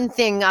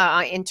thing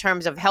in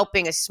terms of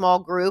helping a small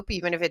group,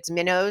 even if it's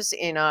minnows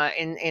in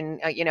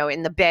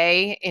the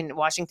Bay in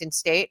Washington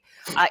State,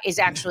 is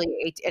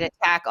actually an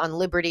attack on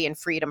liberty and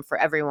freedom for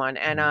everyone.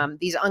 And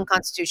these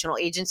unconstitutional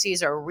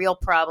agencies are a real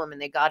problem,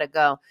 and they got to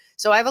go.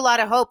 So I have a lot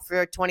of hope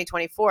for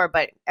 2024,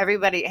 but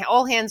everybody,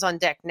 all hands on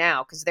deck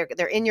now, because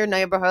they're in your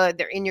neighborhood,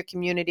 they're in your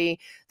community,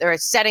 they're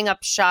setting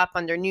up shop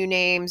under new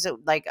names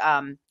like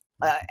the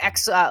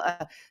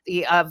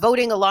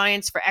Voting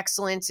Alliance for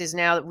Excellence is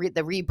now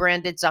the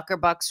rebranded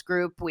Zuckerbucks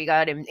Group. We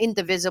got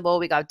Indivisible.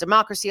 We got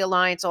Democracy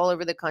Alliance all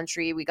over the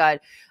country. We got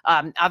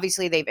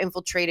obviously they've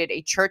infiltrated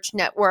a church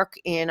network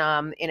in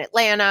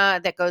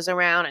Atlanta that goes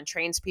around and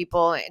trains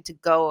people to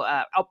go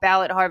out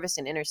ballot harvest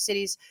in inner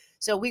cities.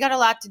 So we got a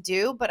lot to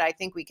do, but I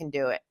think we can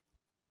do it.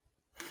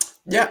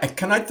 Yeah,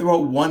 can I throw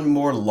one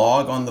more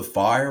log on the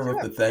fire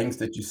of the things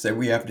that you say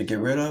we have to get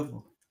rid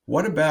of?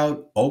 What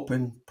about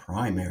open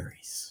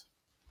primaries?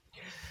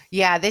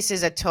 Yeah, this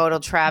is a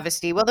total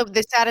travesty. Well,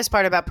 the saddest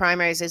part about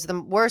primaries is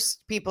the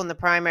worst people in the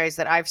primaries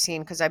that I've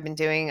seen, because I've been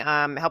doing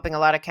helping a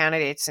lot of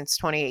candidates since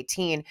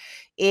 2018,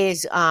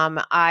 is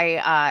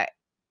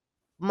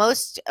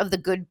most of the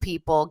good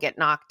people get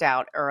knocked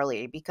out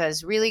early,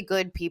 because really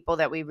good people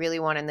that we really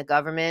want in the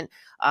government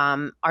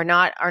are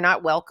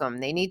not welcome.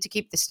 They need to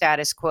keep the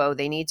status quo.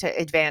 They need to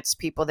advance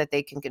people that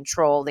they can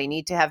control. They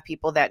need to have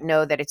people that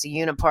know that it's a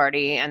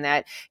uniparty and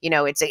that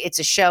it's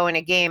a show and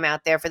a game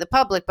out there for the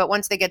public. But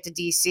once they get to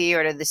DC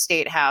or to the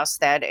state house,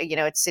 that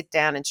it's sit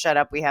down and shut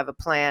up. We have a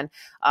plan.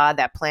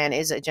 That plan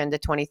is Agenda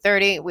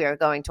 2030. We are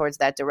going towards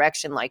that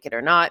direction, like it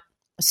or not.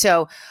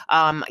 So,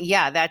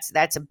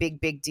 that's a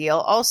big deal.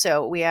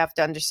 Also, we have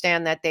to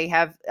understand that they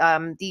have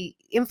the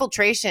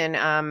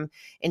infiltration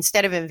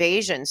instead of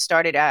invasion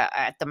started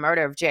at the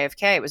murder of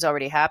JFK. It was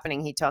already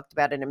happening. He talked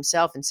about it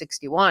himself in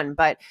 1961,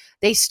 but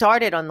they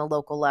started on the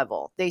local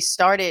level. They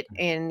started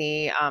in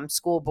the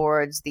school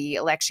boards, the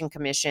election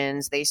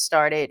commissions. They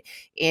started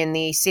in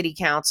the city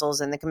councils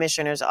and the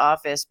commissioner's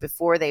office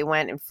before they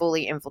went and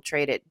fully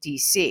infiltrated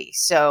DC.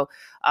 So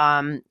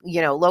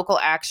Local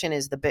action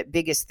is the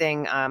biggest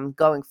thing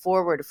going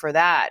forward for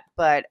that.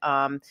 But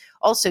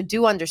also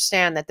do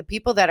understand that the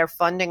people that are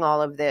funding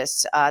all of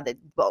this, the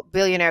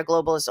billionaire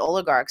globalist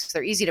oligarchs,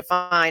 they're easy to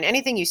find.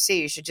 Anything you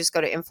see, you should just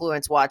go to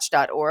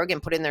influencewatch.org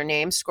and put in their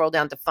names, scroll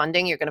down to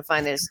funding. You're going to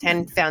find there's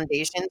 10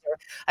 foundations, or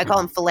I call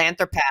them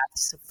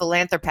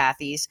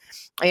philanthropathies,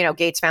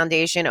 Gates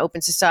Foundation,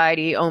 Open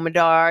Society,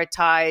 Omidyar,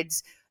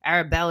 Tides,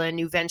 Arabella,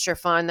 New Venture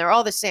Fund. They're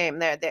all the same.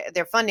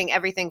 They're funding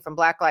everything from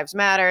Black Lives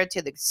Matter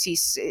to the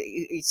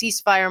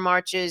ceasefire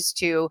marches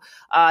to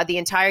the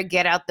entire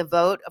Get Out the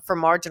Vote for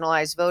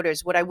marginalized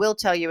voters. What I will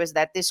tell you is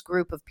that this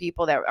group of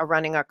people that are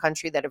running our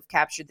country, that have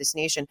captured this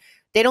nation,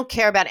 they don't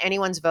care about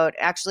anyone's vote.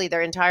 Actually,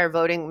 their entire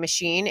voting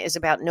machine is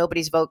about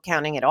nobody's vote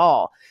counting at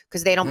all,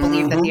 because they don't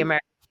believe that the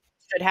American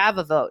should have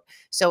a vote.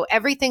 So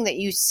everything that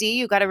you see,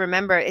 you got to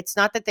remember, it's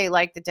not that they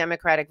like the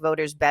Democratic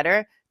voters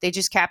better. They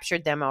just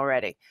captured them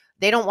already.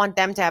 They don't want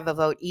them to have a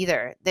vote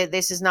either.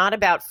 This is not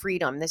about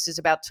freedom. This is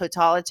about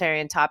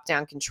totalitarian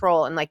top-down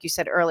control. And like you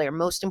said earlier,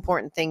 most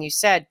important thing you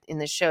said in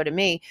this show to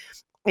me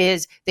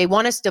is they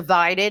want us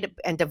divided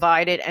and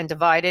divided and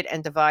divided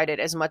and divided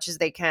as much as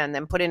they can,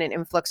 then put in an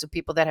influx of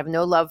people that have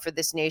no love for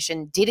this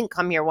nation, didn't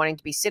come here wanting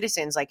to be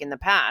citizens like in the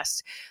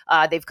past.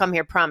 They've come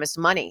here promised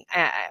money,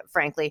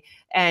 frankly.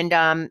 And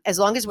as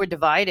long as we're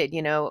divided,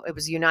 it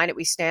was united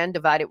we stand,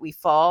 divided we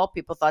fall.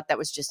 People thought that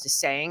was just a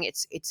saying.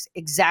 It's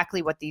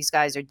exactly what these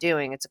guys are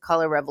doing. It's a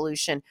color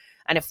revolution.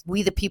 And if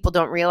we, the people,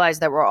 don't realize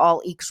that we're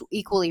all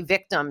equally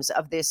victims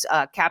of this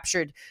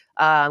captured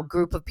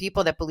group of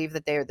people that believe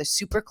that they are the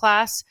super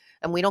class,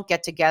 and we don't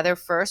get together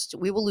first,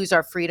 we will lose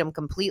our freedom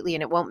completely.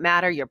 And it won't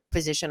matter your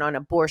position on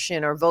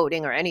abortion or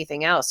voting or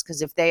anything else,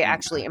 because if they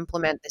actually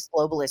implement this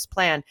globalist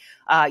plan,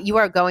 you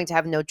are going to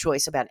have no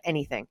choice about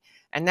anything.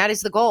 And that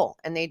is the goal.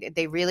 And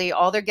they really,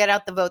 all their get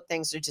out the vote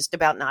things are just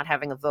about not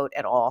having a vote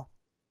at all.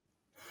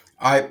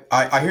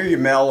 I hear you,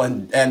 Mel,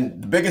 and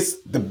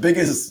the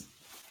biggest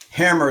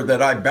hammer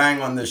that I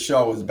bang on this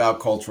show is about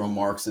cultural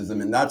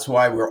Marxism. And that's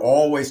why we're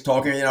always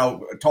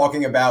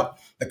talking about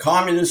the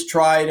communists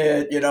tried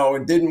it,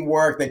 it didn't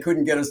work. They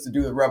couldn't get us to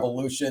do the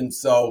revolution.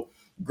 So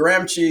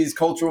Gramsci's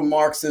cultural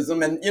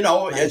Marxism, and,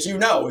 as you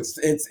know,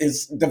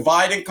 it's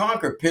divide and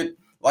conquer, pit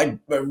like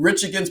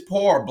rich against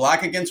poor,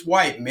 black against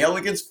white, male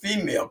against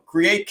female,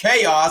 create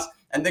chaos,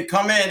 and then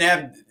come in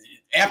and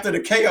after the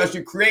chaos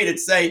you created,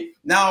 say,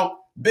 now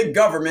big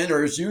government,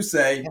 or as you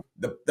say,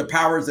 the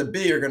powers that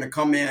be are going to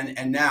come in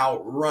and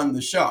now run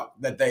the show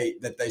that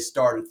they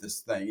started this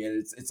thing. And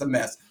it's a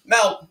mess.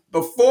 Mel,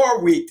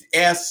 before we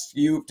ask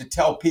you to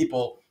tell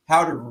people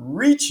how to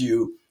reach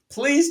you,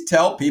 please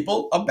tell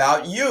people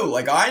about you.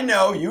 Like, I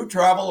know you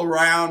travel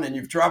around, and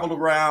you've traveled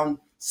around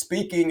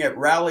speaking at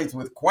rallies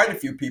with quite a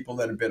few people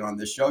that have been on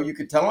this show. You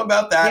could tell them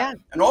about that,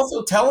 and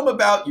also tell them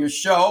about your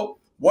show,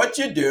 what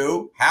you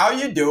do, how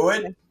you do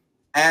it,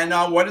 and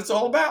what it's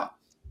all about.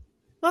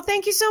 Well,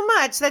 thank you so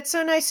much. That's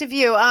so nice of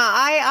you.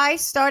 I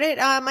started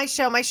my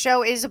show. My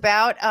show is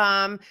about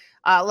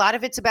a lot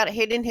of it's about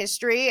hidden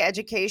history,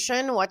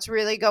 education, what's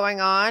really going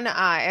on.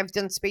 I've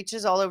done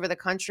speeches all over the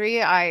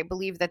country. I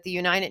believe that the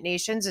United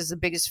Nations is the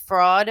biggest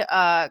fraud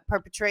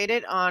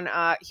perpetrated on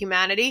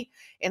humanity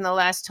in the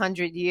last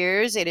 100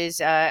 years. It is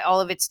all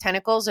of its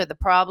tentacles are the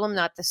problem,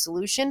 not the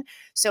solution.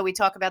 So we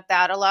talk about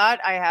that a lot.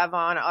 I have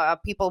on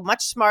people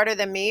much smarter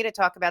than me to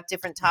talk about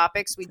different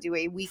topics. We do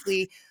a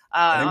weekly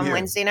on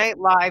Wednesday night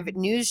live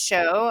news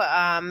show.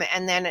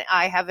 And then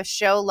I have a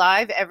show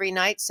live every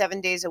night,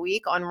 7 days a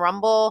week on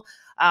Rumble,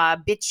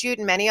 BitChute,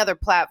 and many other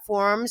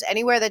platforms.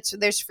 Anywhere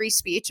there's free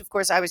speech. Of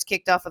course, I was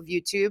kicked off of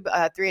YouTube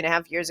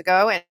 3.5 years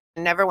ago and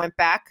never went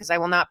back, because I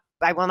will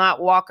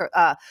not walk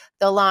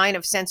the line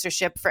of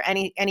censorship for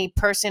any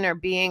person or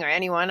being or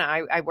anyone.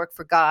 I work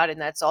for God,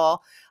 and that's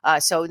all.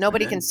 So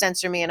nobody can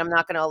censor me, and I'm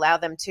not going to allow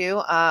them to.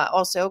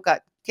 Also got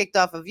kicked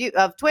off of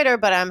Twitter,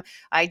 but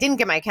I didn't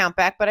get my account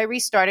back, but I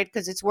restarted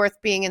because it's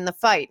worth being in the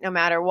fight no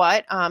matter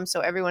what.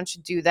 So everyone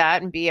should do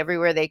that and be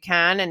everywhere they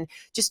can, and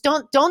just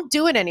don't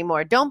do it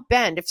anymore. Don't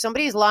bend. If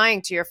somebody is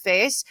lying to your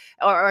face,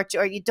 or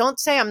you don't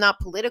say I'm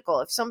not political.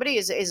 If somebody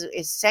is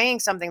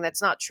saying something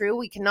that's not true,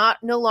 we cannot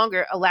no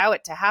longer allow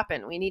it to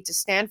happen. We need to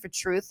stand for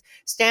truth,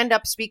 stand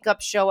up, speak up,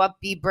 show up,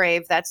 be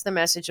brave. That's the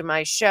message of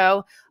my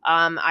show.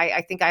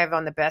 I think I have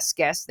on the best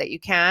guests that you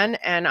can,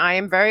 and I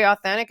am very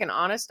authentic and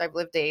honest. I've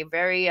lived a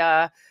very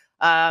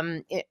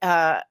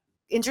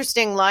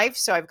interesting life,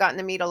 so I've gotten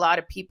to meet a lot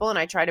of people, and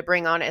I try to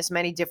bring on as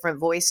many different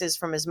voices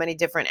from as many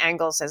different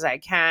angles as I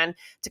can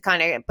to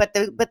kind of. But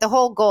the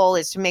whole goal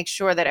is to make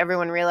sure that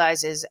everyone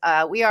realizes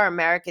we are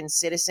American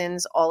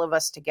citizens, all of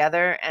us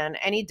together, and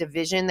any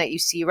division that you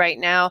see right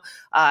now,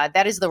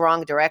 that is the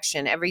wrong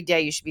direction. Every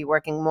day you should be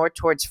working more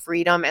towards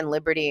freedom and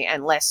liberty,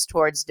 and less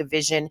towards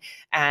division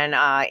and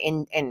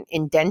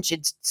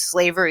indentured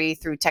slavery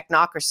through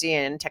technocracy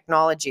and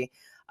technology.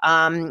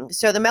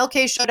 So the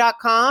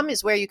melkshow.com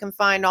is where you can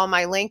find all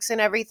my links and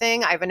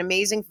everything. I have an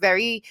amazing,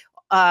 very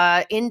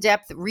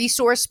in-depth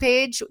resource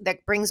page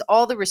that brings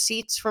all the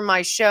receipts from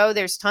my show.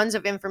 There's tons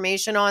of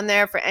information on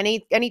there for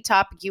any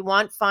topic you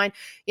want. Find,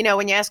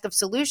 when you ask of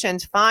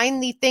solutions,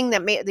 find the thing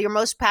that you're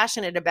most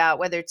passionate about,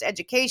 whether it's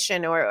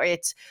education or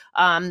it's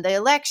the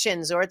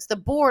elections or it's the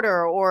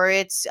border or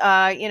it's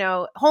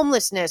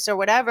homelessness or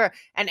whatever,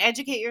 and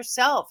educate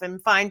yourself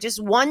and find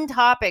just one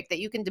topic that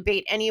you can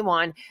debate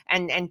anyone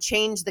and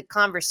change the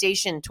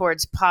conversation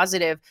towards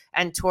positive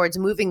and towards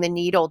moving the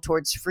needle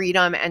towards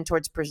freedom and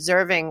towards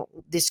preserving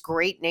this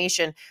great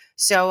nation.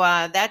 So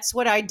that's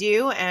what I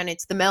do, and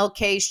it's the Mel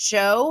K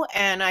Show,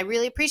 and I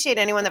really appreciate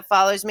anyone that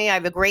follows me. I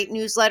have a great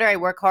newsletter I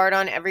work hard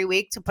on every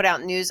week to put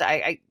out news.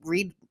 I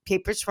read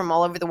papers from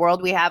all over the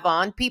world. We have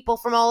on people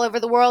from all over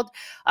the world.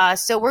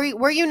 So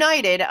we're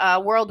united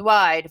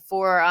worldwide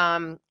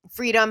for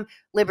freedom,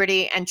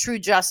 liberty, and true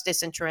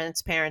justice and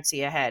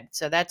transparency ahead.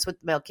 So that's what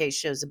the Mel K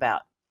Show is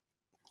about.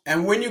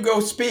 And when you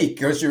go speak,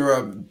 because you're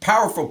a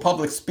powerful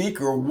public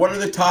speaker, what are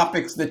the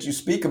topics that you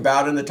speak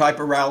about and the type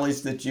of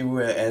rallies that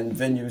you and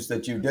venues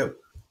that you do?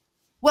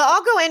 Well,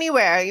 I'll go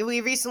anywhere. We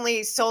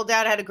recently sold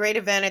out, had a great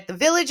event at the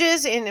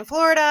Villages in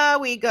Florida.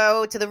 We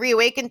go to the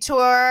Reawaken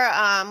tour.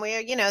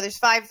 Where, there's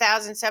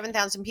 5,000,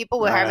 7,000 people.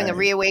 We're having a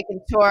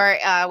Reawaken tour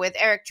with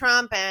Eric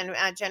Trump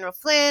and General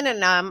Flynn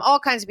and all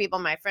kinds of people.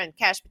 My friend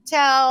Kash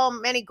Patel,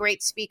 many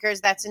great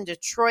speakers. That's in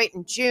Detroit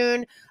in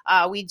June.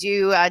 We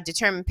do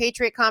Determined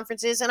Patriot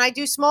conferences, and I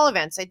do small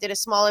events. I did a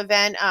small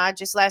event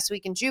just last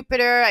week in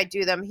Jupiter. I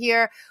do them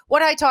here.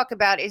 What I talk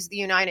about is the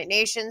United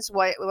Nations,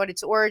 what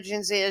its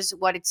origins is,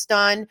 what it's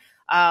done,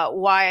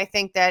 why I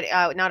think that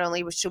not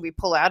only should we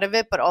pull out of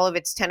it, but all of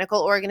its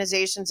tentacle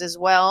organizations as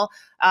well.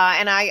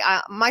 And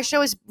my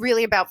show is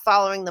really about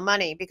following the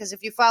money, because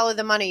if you follow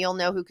the money, you'll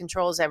know who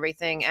controls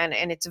everything.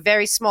 And it's a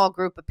very small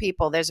group of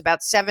people. There's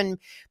about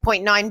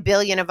 7.9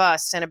 billion of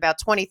us and about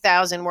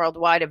 20,000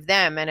 worldwide of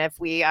them. And if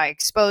we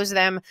expose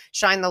them,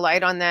 shine the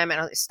light on them,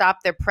 and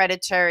stop their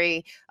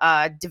predatory,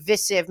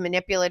 divisive,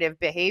 manipulative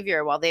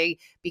behavior while they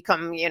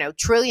become,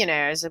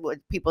 trillionaires, what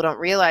people don't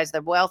realize,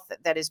 the wealth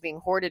that is being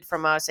hoarded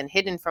from us and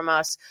hidden from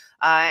us.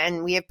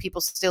 And we have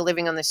people still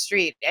living on the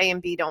street. A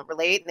and B don't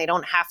relate, and they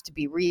don't have to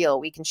be real.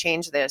 We can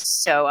change this.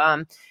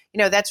 So,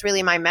 that's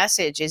really my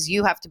message, is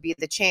you have to be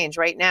the change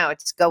right now.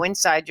 It's go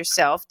inside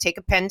yourself, take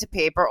a pen to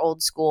paper,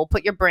 old school,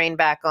 put your brain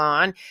back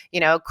on,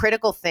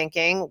 critical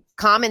thinking,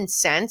 common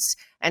sense,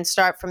 and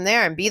start from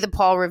there and be the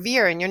Paul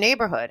Revere in your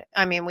neighborhood.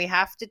 I mean, we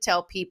have to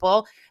tell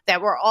people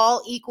that we're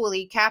all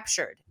equally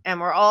captured and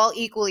we're all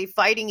equally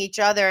fighting each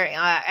other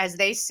as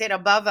they sit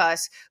above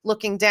us,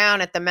 looking down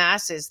at the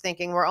masses,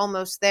 thinking we're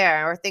almost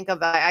there. Or think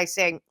of, I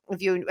say,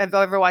 if you have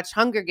ever watched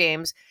Hunger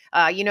Games,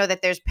 that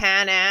there's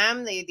Pan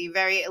Am, the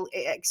very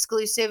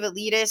exclusive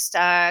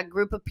elitist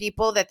group of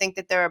people that think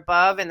that they're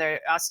above and they're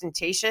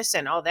ostentatious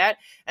and all that.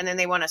 And then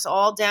they want us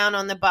all down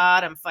on the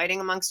bottom, fighting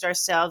amongst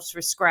ourselves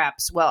for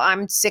scraps. Well,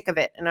 I'm sick of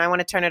it, and I want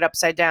to turn it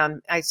upside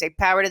down. I say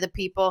power to the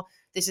people.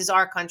 This is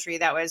our country.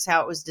 That was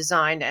how it was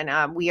designed.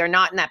 And we are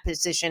not in that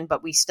position,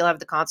 but we still have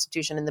the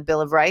Constitution and the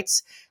Bill of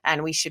Rights,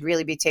 and we should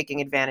really be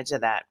taking advantage of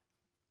that.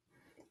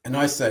 And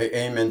I say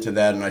amen to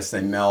that. And I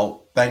say,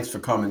 Mel, thanks for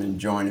coming and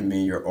joining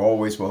me. You're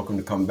always welcome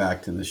to come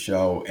back to the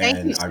show.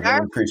 Thank you, sir. I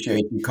really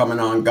appreciate you coming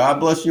on. God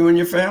bless you and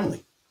your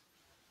family.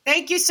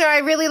 Thank you, sir. I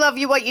really love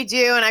what you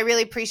do, and I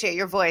really appreciate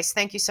your voice.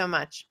 Thank you so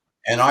much.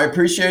 And I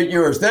appreciate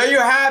yours. There you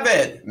have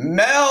it.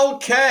 Mel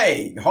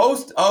K,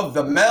 host of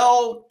the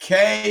Mel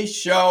K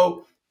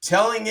Show,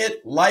 telling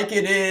it like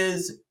it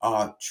is,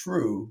 a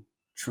true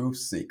truth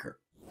seeker.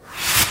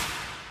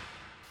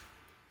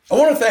 I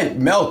want to thank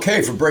Mel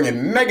K for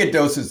bringing mega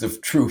doses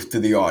of truth to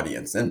the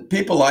audience. And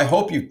people, I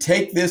hope you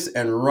take this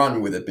and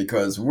run with it,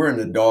 because we're in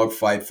a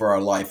dogfight for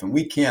our life and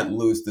we can't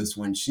lose this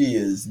one. She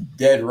is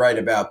dead right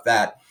about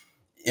that.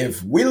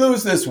 If we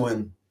lose this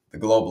one, the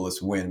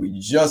globalists win. We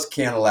just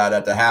can't allow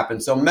that to happen.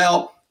 So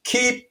Mel,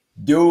 keep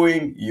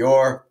doing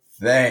your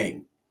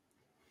thing.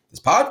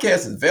 This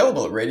podcast is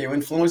available at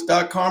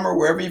radioinfluence.com or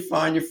wherever you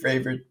find your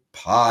favorite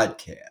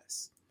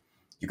podcasts.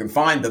 You can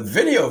find the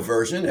video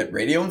version at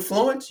Radio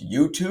Influence,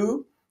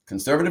 YouTube,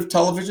 Conservative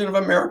Television of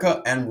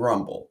America, and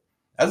Rumble.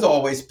 As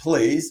always,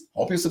 please,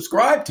 hope you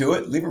subscribe to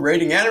it, leave a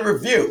rating and a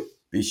review.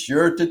 Be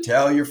sure to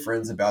tell your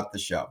friends about the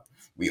show.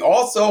 We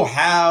also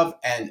have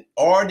an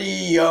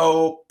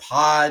audio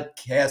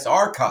podcast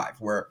archive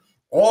where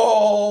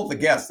all the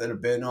guests that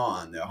have been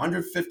on, the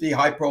 150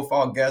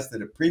 high-profile guests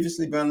that have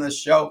previously been on this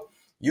show,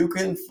 you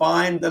can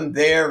find them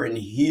there and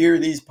hear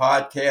these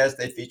podcasts.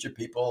 They feature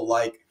people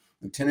like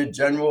Lieutenant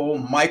General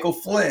Michael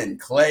Flynn,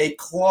 Clay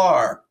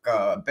Clark,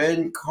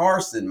 Ben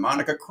Carson,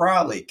 Monica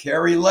Crowley,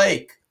 Carrie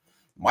Lake,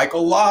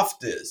 Michael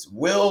Loftus,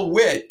 Will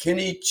Witt,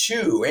 Kenny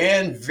Chu,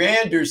 Ann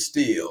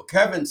Vandersteel,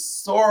 Kevin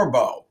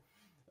Sorbo.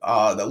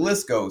 The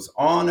list goes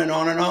on and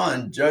on and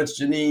on. Judge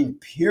Janine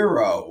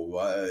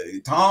Pirro,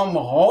 Tom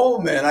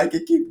Holman, I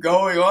could keep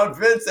going on.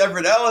 Vince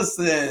Everett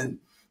Ellison,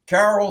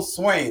 Carol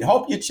Swain.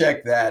 Hope you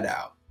check that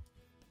out.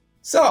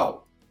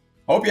 So,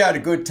 hope you had a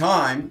good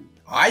time.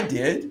 I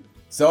did.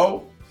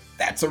 So,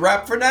 That's a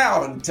wrap for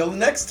now. Until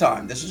next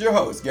time, this is your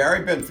host,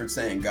 Gary Binford,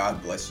 saying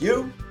God bless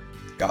you,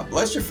 God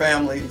bless your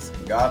families,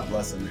 and God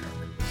bless America.